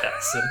 Peter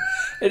Jackson.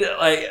 And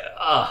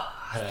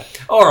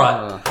all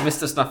right.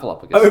 Mr.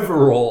 Snuffleupagus.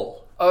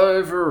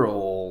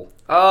 Overall,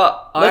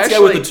 let's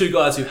go with the two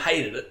guys who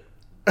hated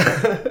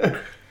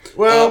it.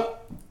 Well,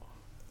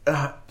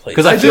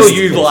 Because I feel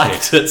you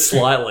liked it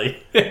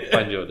slightly.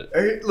 I enjoyed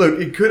it. look,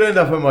 it could end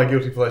up on my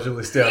guilty pleasure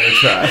list down the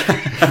track.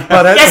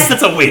 But Yes,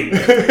 that's a win.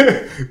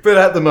 but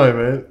at the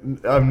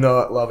moment, I'm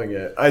not loving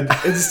it.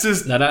 It's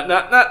just No.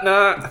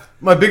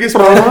 my biggest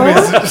problem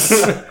is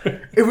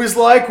it was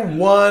like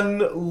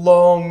one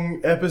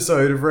long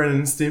episode of Ren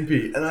and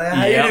Stimpy, and I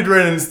hated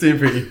Ren and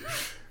Stimpy.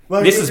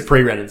 Like, This is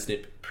pre-Ren and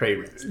Snip.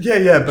 Pre-Ren.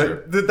 yeah,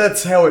 but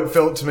that's how it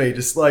felt to me.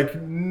 Just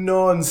like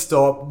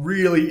non-stop,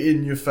 really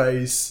in your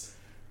face,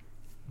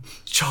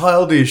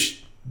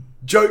 childish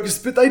jokes.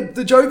 But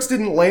the jokes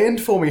didn't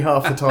land for me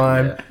half the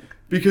time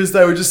because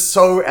they were just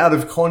so out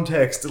of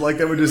context. Like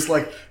they were just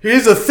like,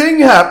 here's a thing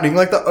happening,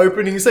 like the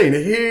opening scene.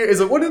 Here is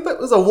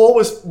was a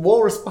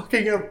walrus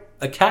fucking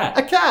A cat.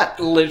 a cat.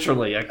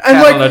 Literally, a cat And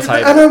like, on a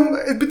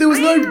table. but there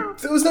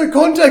was no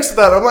context to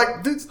that. I'm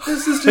like, this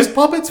is just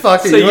puppets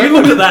fucking. So you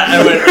looked at that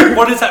and went,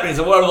 what is happening?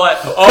 So I'm like,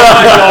 oh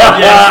my god,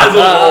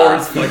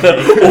 yes, there's a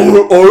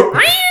walrus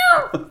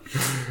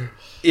fucking.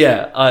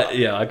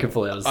 I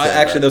completely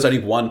understand. There was only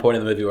one point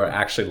in the movie where I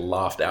actually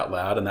laughed out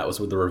loud, and that was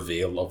with the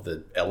reveal of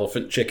the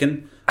elephant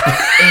chicken.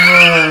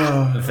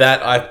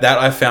 that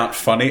I found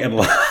funny and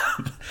laughed.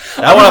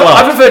 That one I I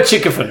laughed. prefer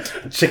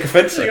Chickafant.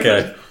 Chickafants?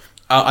 Okay.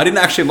 I didn't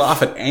actually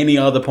laugh at any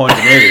other point in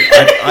the movie.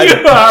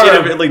 I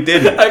legitimately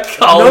didn't. A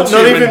cold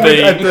Not human even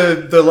being.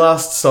 at the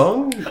last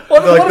song.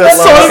 What Like about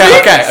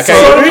Sonic? Okay.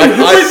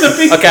 With the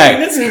big Okay.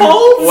 penis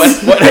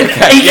holes?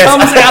 He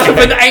comes out of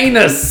an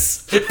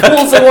anus,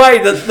 pulls away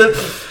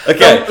the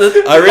Okay.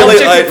 I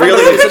really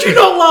How could you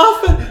not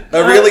laugh at I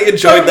really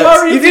enjoyed Don't that.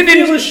 worry, You if you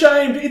didn't- feel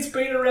ashamed. It's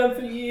been around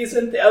for years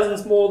and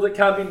thousands more that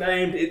can't be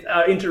named.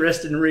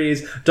 Interest in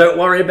rears. Don't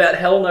worry about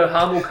hell. No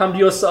harm will come to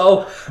your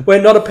soul.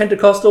 We're not a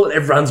Pentecostal. And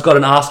everyone's got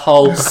an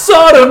asshole.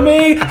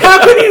 Sodomy.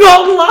 How can you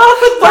not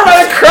laugh at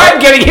that?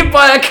 crab getting hit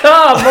by a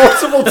car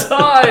multiple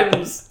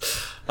times,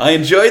 I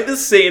enjoyed the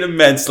scene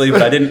immensely,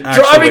 but I didn't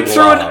actually driving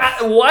through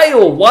laugh. a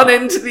whale, one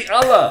end to the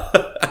other.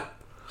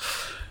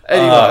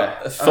 Anyway,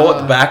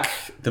 Thought back,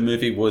 the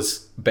movie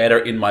was better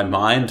in my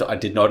mind. I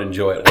did not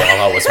enjoy it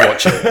while I was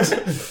watching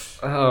it.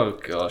 oh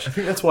gosh, I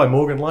think that's why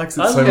Morgan likes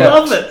it I so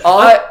love much. it.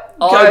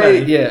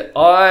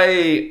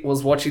 I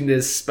was watching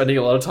this, spending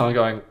a lot of time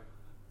going,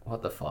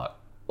 what the fuck?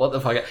 What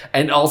the fuck?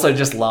 And also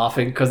just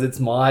laughing because it's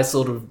my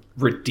sort of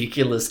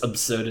ridiculous,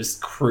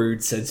 absurdist,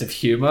 crude sense of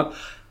humor.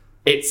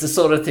 It's the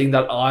sort of thing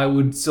that I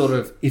would sort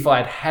of, if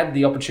I'd had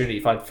the opportunity,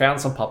 if I'd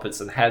found some puppets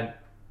and had,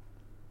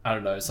 I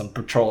don't know, some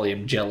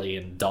petroleum jelly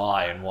and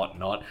dye and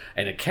whatnot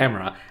and a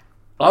camera,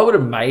 I would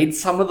have made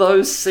some of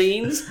those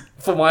scenes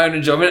for my own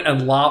enjoyment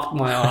and laughed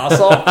my ass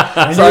off.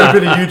 And you're a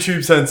bit of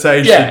YouTube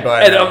sensation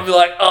by and now. I'd be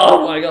like,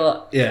 oh my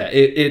god. Yeah,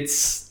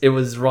 it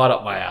was right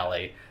up my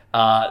alley.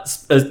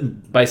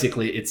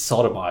 Basically, it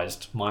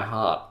sodomized my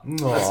heart.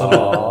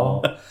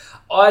 Aww.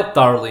 I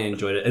thoroughly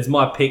enjoyed it. It's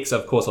my pick, so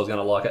of course I was going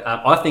to like it.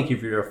 I think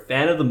if you're a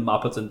fan of the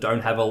Muppets and don't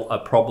have a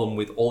problem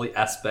with all the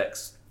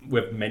aspects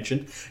we've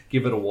mentioned,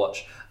 give it a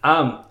watch.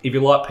 If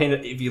you like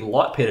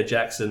Peter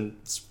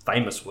Jackson's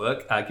famous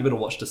work, give it a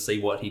watch to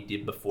see what he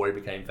did before he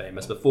became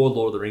famous, before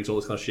Lord of the Rings, all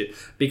this kind of shit.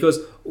 Because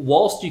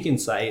whilst you can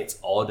say it's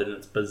odd and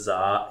it's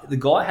bizarre, the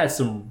guy has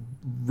some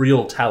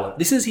real talent.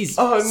 This is his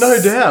no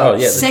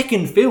doubt.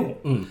 second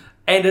film,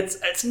 and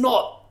it's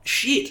not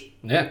shit.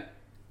 Yeah.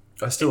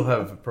 I still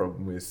have a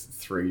problem with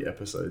 3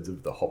 episodes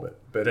of The Hobbit,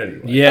 but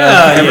anyway.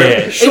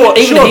 Even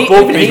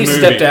he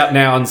stepped out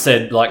now and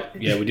said, like,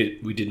 yeah, we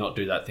did not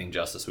do that thing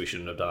justice. We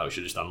shouldn't have done it. We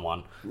should have just done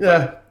one.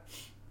 Yeah.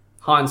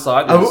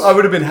 Hindsight. I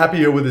would have been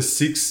happier with a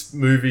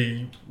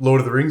 6-movie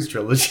Lord of the Rings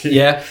trilogy.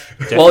 Yeah.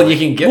 Well, you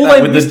can get well, that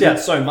they with missed the, out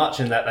so much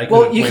in that. They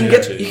well, you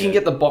couldn't can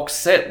get the box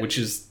set, which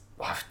is,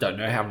 I don't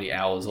know how many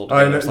hours I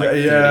altogether. know, It's like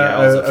 30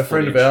 hours of a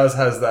friend of footage. ours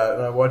has that,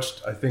 and I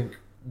watched, I think,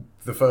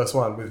 the first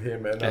one with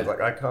him, and I was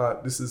like, I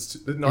can't, this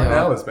is 9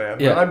 hours,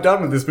 man. Yeah. I'm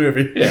done with this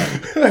movie. Yeah.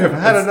 I've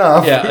had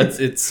enough. Yeah,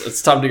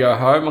 it's time to go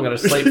home. I'm going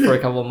to sleep for a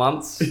couple of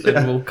months,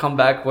 and we'll come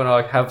back when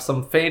I have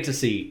some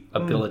fantasy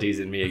abilities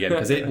in me again,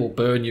 because it will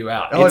burn you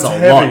out. Oh, it's a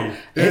heavy. lot.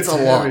 It's a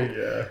lot. heavy,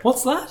 yeah.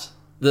 What's that?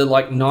 The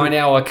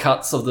 9-hour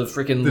cuts of the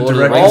freaking The Lord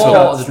of the director's Rings. cuts, The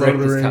Lord of the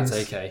director's cuts.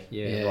 Rings. Okay,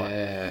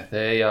 Yeah,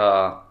 they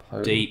are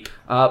deep.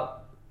 As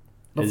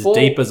As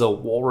deep as a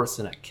walrus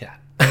and a cat.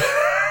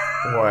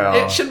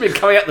 Wow. It should be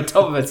coming out the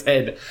top of its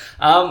head.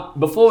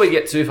 Before we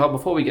get too far,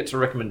 before we get to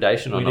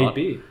recommendation or We not,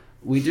 need beer.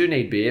 we do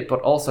need beer.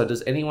 But also,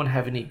 does anyone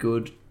have any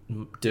good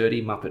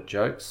dirty Muppet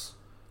jokes?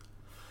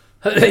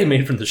 You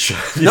mean from the show?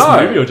 This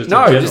movie or just in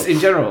general? just in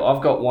general.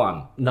 I've got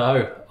one.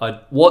 No,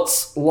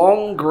 What's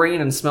long,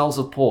 green, and smells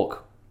of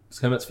pork? it's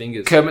Kermit's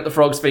fingers. Kermit the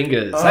Frog's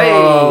fingers.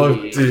 Oh,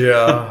 Hey! dear.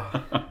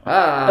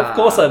 Of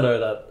course I know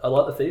that. I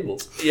like the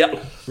Feebles.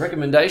 Yep.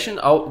 Recommendation?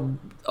 Oh,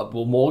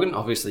 well, Morgan,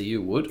 obviously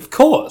you would. Of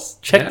course.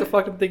 Check Yeah. the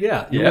fucking thing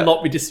out. You Yeah. will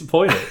not be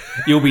disappointed.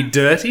 You'll be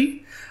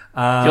dirty.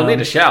 You'll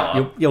need a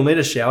shower. You'll need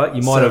a shower.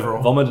 You might Several.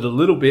 have vomited a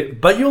little bit,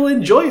 but you'll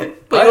enjoy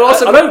it. But you'll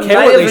also I don't care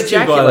may what have these two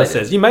guys ejaculated.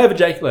 says. You may have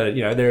ejaculated.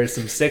 You know, there is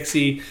some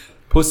sexy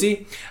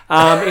pussy.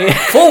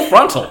 Full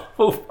frontal.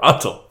 Full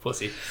frontal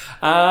pussy.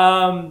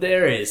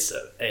 There's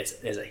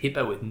a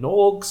hippo with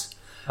norgs.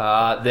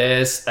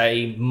 There's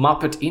a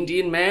Muppet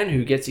Indian man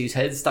who gets his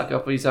head stuck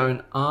up his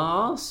own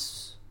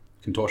arse.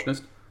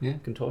 Contortionist. Yeah,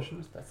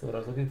 contortionist. That's what I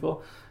was looking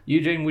for.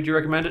 Eugene, would you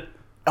recommend it?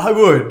 I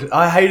would.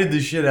 I hated the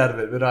shit out of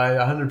it, but I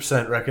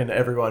 100% reckon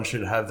everyone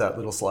should have that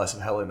little slice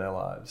of hell in their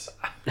lives.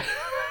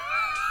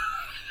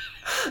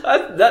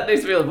 That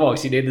needs to be the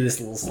box. You needed this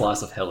little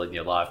slice of hell in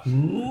your life.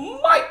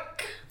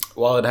 Mike!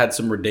 While it had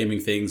some redeeming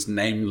things,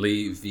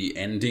 namely the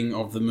ending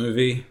of the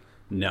movie,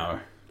 no.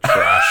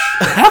 Trash.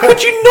 How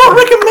could you not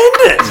recommend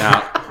it?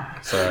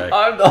 Nah. Sorry.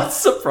 I'm not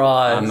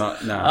surprised. I'm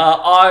not, no.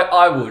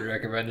 I would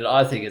recommend it.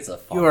 I think it's a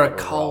fun You're a little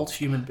cold roll.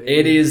 human being.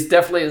 It is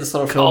definitely the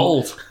sort of film-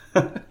 cold.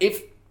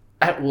 If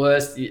at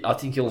worst, I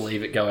think you'll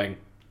leave it going,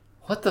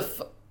 what the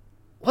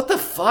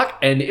fuck?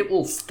 And it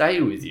will stay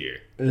with you.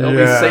 There'll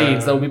Yeah. be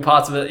scenes, there'll be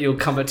parts of it that you'll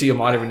come back to your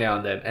mind every now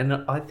and then. And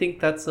I think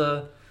that's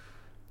a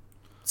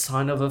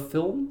sign of a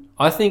film.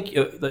 I think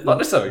Not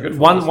necessarily a good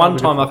film. One It's not a good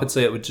time I film. could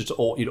see it would just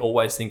you'd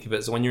always think of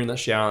it. So when you're in the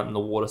shower and the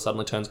water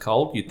suddenly turns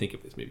cold, you'd think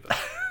of this movie.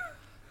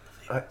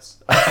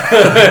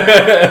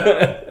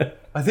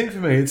 I think for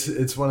me,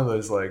 it's one of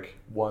those like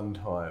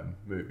one-time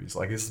movies.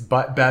 Like it's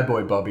Bad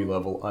Boy Bubby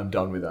level. I'm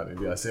done with that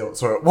movie. I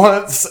saw it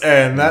once,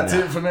 and that's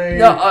it for me.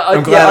 No,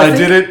 I'm glad I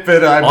did it,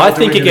 but I'm I not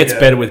think doing it gets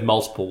again. better with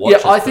multiple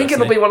watches. Yeah, I think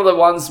it'll personally. be one of the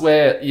ones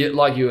where,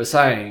 like you were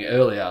saying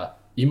earlier,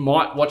 you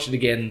might watch it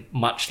again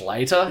much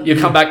later. You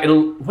come back,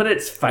 when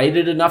it's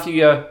faded enough,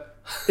 you go,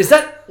 is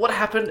that what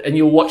happened? And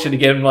you'll watch it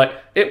again, like,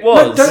 it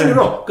was. No, don't get me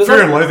wrong. 'cause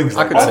Fear and Loathing's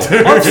like could that see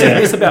too. I've seen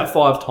this about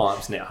 5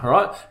 times now. All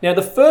right. Now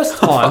the first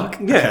time,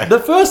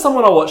 the first time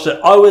when I watched it,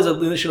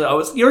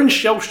 you're in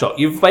shell shock.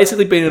 You've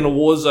basically been in a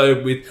war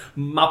zone with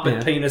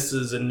Muppet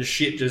penises and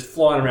shit just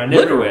flying around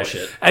Literal everywhere,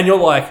 shit. and you're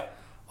like,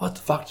 what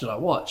the fuck did I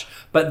watch?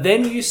 But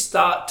then you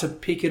start to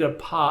pick it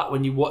apart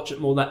when you watch it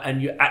more than that,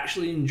 and you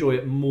actually enjoy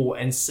it more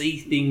and see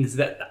things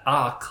that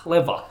are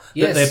clever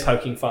Yes, that they're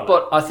poking fun at.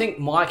 But I think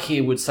Mike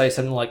here would say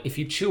something like, if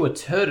you chew a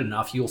turd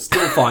enough, you'll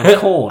still find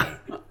corn.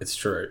 It's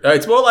true.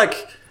 It's more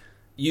like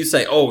you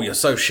say, oh, you're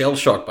so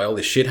shell-shocked by all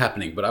this shit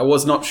happening, but I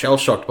was not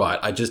shell-shocked by it.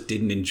 I just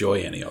didn't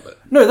enjoy any of it.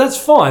 No, that's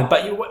fine.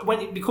 But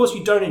because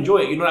you don't enjoy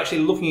it, you're not actually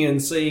looking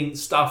and seeing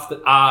stuff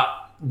that are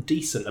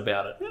decent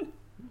about it.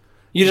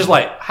 You just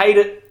hate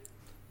it.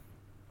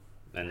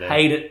 And then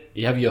Hate it.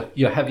 You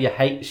have your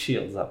hate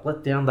shields up.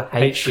 Let down the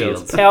hate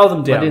shields. Power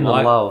them down. Let in the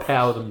Mike. love.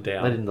 Power them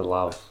down. Let in the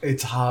love.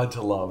 It's hard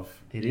to love.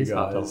 It is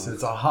hard to love.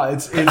 It's a hard.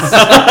 It's a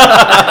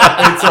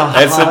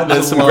hard.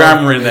 There's some love.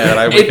 grammar in there that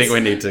I think we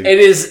need to... It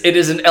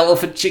is an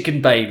elephant chicken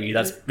baby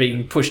that's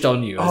being pushed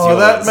on you. Oh,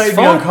 that made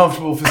me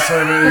uncomfortable for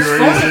so many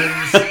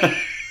reasons.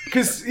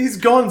 Because he's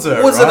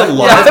gonzo, Was right? it a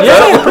live birth?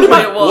 Yeah, pretty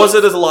much. Was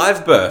it a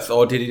live birth,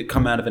 or did it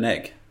come out of an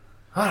egg?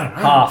 I don't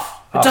know. half.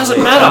 It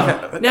doesn't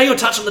matter. Now you're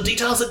touching the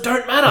details that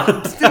don't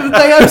matter.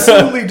 They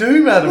absolutely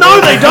do matter.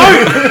 No, they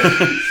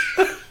don't.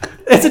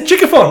 It's a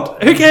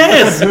chickafont. Who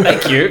cares?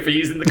 Thank you for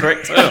using the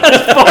correct term.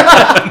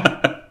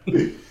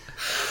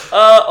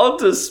 On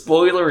to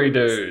spoilery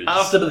news.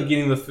 After the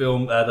beginning of the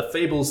film, the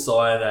Feebles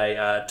signed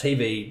a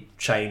TV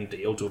chain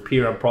deal to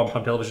appear on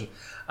primetime television.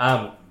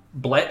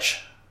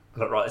 Bletch, I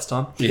got it right this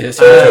time. Yes.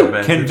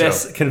 man. Good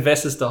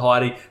Confesses to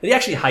Heidi that he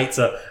actually hates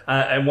her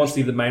and wants to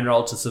give the main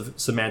role to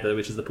Samantha,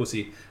 which is the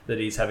pussy that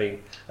he's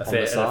having an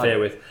affair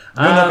with.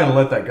 You're not going to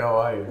let that go,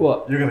 are you?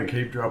 What? You're going to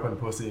keep dropping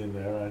pussy in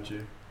there, aren't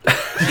you?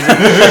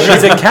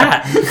 She's a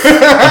cat.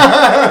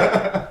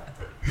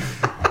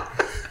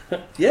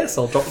 Yes,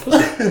 I'll drop the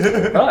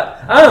pussy.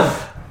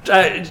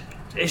 Right.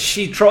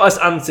 She tries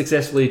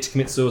unsuccessfully to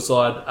commit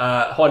suicide.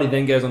 Heidi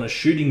then goes on a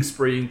shooting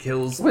spree and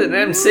kills With an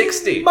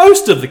M60.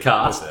 most of the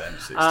cast.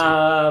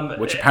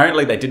 Which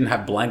apparently they didn't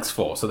have blanks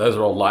for, so those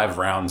are all live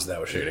rounds they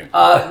were shooting.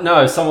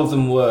 No, some of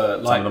them were.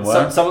 Like, of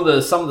them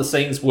were? Some of the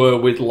scenes were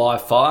with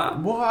live fire.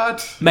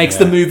 What? Makes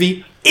the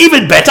movie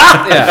even better.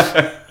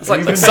 Yeah. It's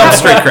like Some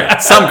street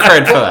cred. Some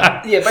cred for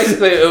that. yeah,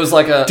 basically it was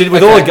like a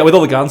With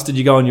all the guns, did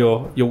you go on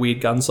your weird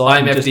gun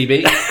site?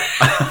 IMFDB.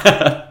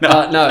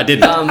 No, no, I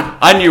didn't.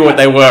 I knew what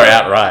they were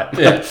outright.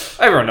 Yeah,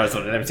 everyone knows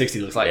what an M60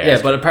 looks like. Yeah, Yeah,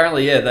 it's but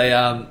apparently, they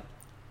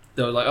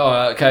were like,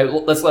 oh, okay,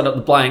 let's let up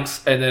the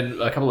blanks, and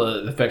then a couple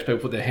of the effects people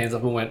put their hands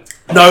up and went,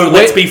 No,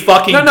 let's be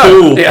fucking no,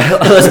 cool. yeah,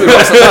 let's be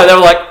honest. No, they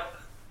were like,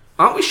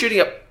 aren't we shooting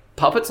at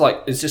puppets?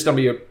 Like, it's just going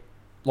to be a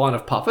line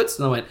of puppets,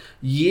 and I went,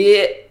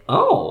 yeah,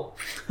 oh,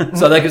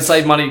 so they could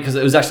save money because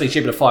it was actually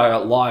cheaper to fire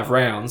live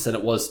rounds than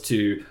it was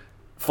to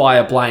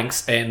fire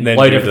blanks and Then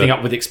load do everything the-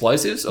 up with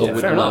explosives or Yeah,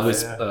 with fair enough,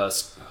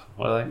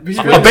 what are they? But you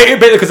I got- bet you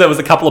because there was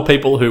a couple of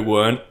people who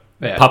weren't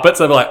Yeah. puppets.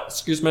 They were like,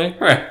 "Excuse me."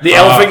 The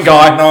elephant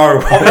guy. No.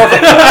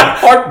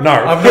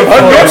 No.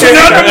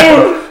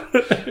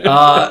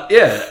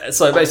 Yeah.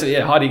 So basically,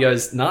 Heidi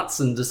goes nuts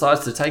and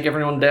decides to take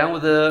everyone down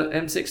with a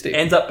M60.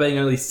 Ends up being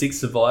only 6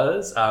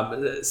 survivors.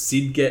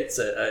 Sid gets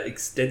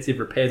extensive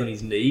repairs on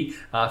his knee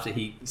after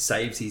he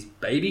saves his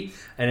baby,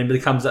 and then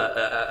becomes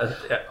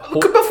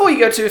Before you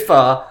go too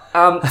far,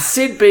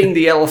 Sid being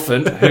the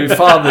elephant who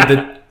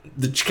fathered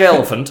the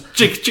chick-elephant.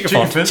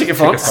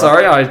 Chickafont.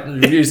 Sorry, I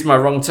used my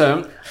wrong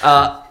term.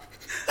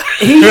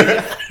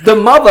 The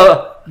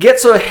mother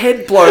gets her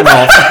head blown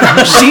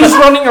off. She's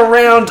running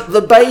around the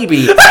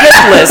baby,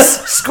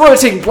 headless,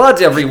 squirting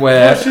blood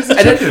everywhere. she's a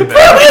And then- chicken,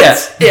 man.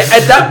 yeah,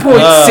 at that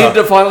point,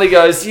 Sid finally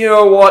goes, you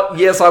know what?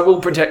 Yes, I will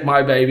protect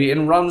my baby,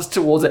 and runs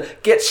towards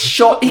it. Gets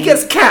shot. He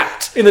gets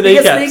capped. In the He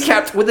gets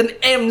kneecaps. kneecapped with an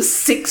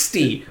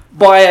M60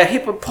 by a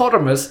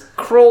hippopotamus.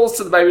 Crawls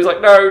to the baby. He's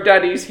like, no,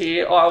 daddy's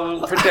here. I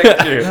will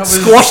protect you. That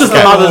was Squashes the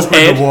so mother's awkward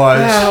to head. watch.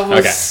 That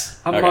was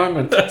a Okay.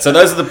 moment. So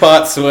those are the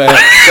parts where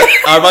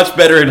are much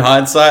better in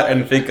hindsight,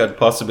 and think I'd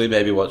possibly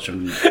maybe watch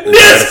them.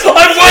 Yes,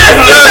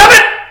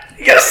 I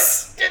won!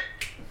 Yes!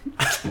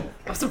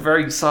 That's a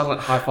very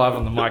silent high five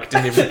on the mic.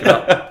 Didn't even pick it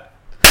up.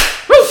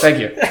 Woo, thank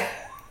you.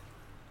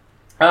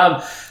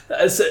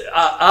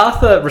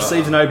 Arthur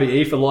receives an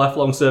OBE for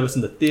lifelong service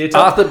in the theatre.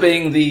 Arthur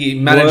being the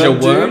manager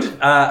Worm. dude.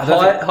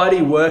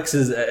 Heidi works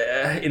as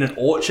in an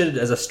orchard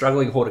as a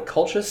struggling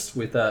horticulturist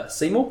with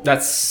Seymour.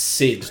 That's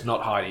Sid,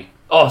 not Heidi.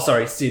 Oh,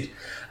 sorry, Sid.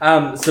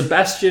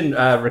 Sebastian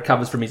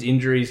recovers from his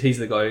injuries. He's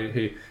the guy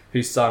who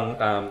sung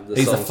the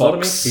He's song the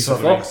Sodomy. fox. He's the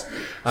Sodomy. fox.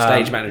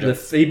 Stage manager. The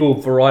Feeble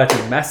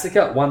Variety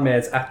Massacre, one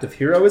man's act of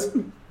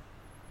heroism.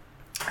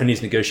 And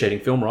he's negotiating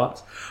film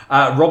rights.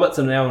 Robert's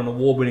now an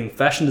award-winning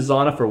fashion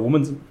designer for a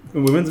women's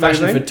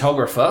Fashion magazine.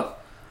 photographer.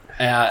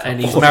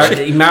 And he's married.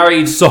 He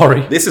married.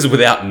 Sorry. This is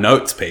without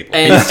notes, people.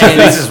 And-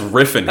 This is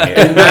riffing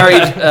here.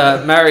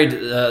 married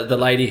the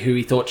lady who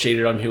he thought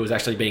cheated on, who was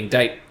actually being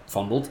date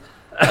fondled.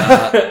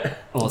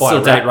 Or By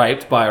still a date rat.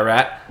 raped by a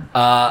rat.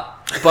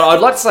 But I'd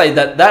like to say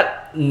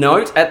that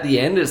note at the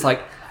end is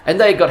like, and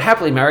they got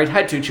happily married,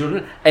 had 2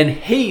 children, and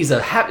he's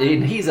a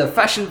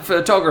fashion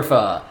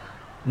photographer.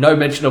 No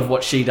mention of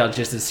what she does,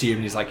 just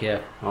assumed he's like,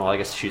 yeah, well, I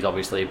guess she's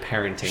obviously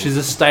parenting. She's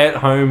a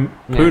stay-at-home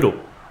poodle.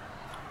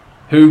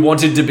 who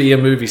wanted to be a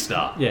movie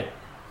star. Yeah.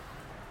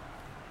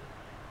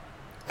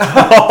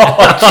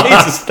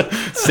 Jesus.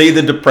 See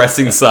the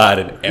depressing side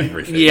in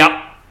everything. Yep.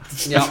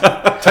 Yeah.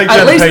 Take At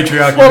down the least-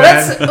 patriarchy, well,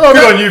 man. that's- well,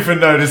 Good that- on you for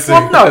noticing.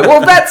 Well, no.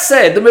 Well, that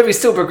said, the movie's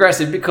still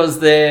progressive because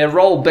their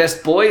role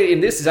best boy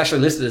in this is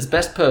actually listed as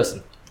best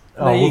person.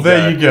 There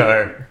you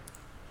go.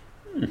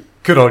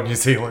 Good on New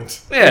Zealand.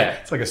 Yeah.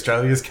 It's like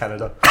Australia's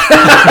Canada.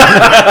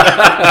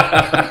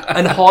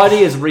 And Heidi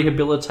is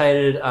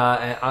rehabilitated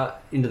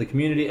into the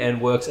community and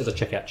works as a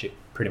checkout chick,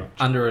 pretty much.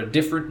 Under a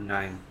different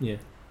name. Yeah.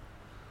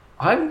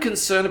 I'm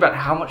concerned about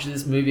how much of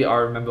this movie I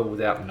remember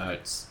without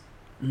notes.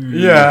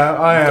 Yeah,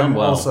 I am done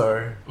well.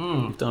 also.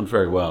 You've done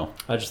very well.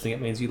 I just think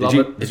it means you Did love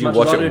you, it. did as you much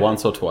watch as I it do.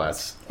 once or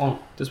twice? Oh.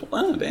 Just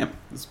damn,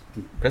 that's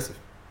impressive.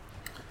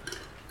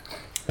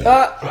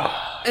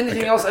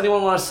 Anything else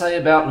anyone want to say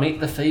about Meet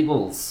the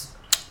Feebles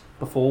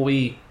before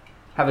we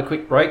have a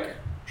quick break,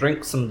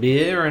 drink some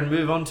beer, and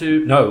move on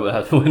to? No,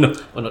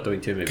 we're not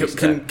doing two movies.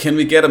 Can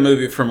we get a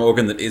movie from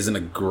Morgan that isn't a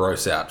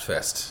gross out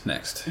fest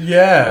next?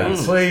 Yeah,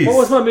 please. What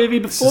was my movie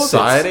before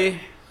Society?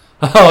 this?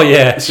 Oh,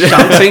 yeah.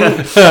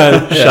 Shunting.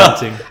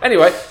 Shunting.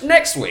 Anyway,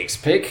 next week's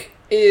pick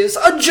is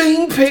a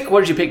Gene pick. What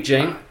did you pick,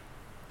 Gene?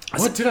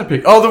 What did I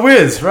pick? Oh, The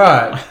Wiz,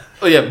 right.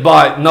 Oh yeah,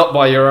 not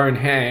by your own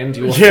hand.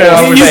 You were Yeah,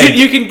 I forced was- to.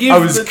 You can give I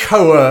was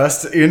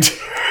coerced into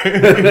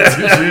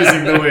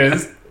choosing The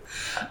Wiz.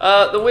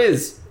 The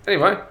Wiz.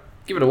 Anyway,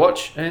 give it a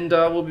watch, and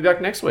we'll be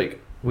back next week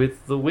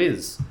with The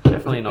Wiz.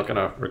 Definitely not going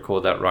to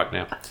record that right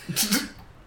now.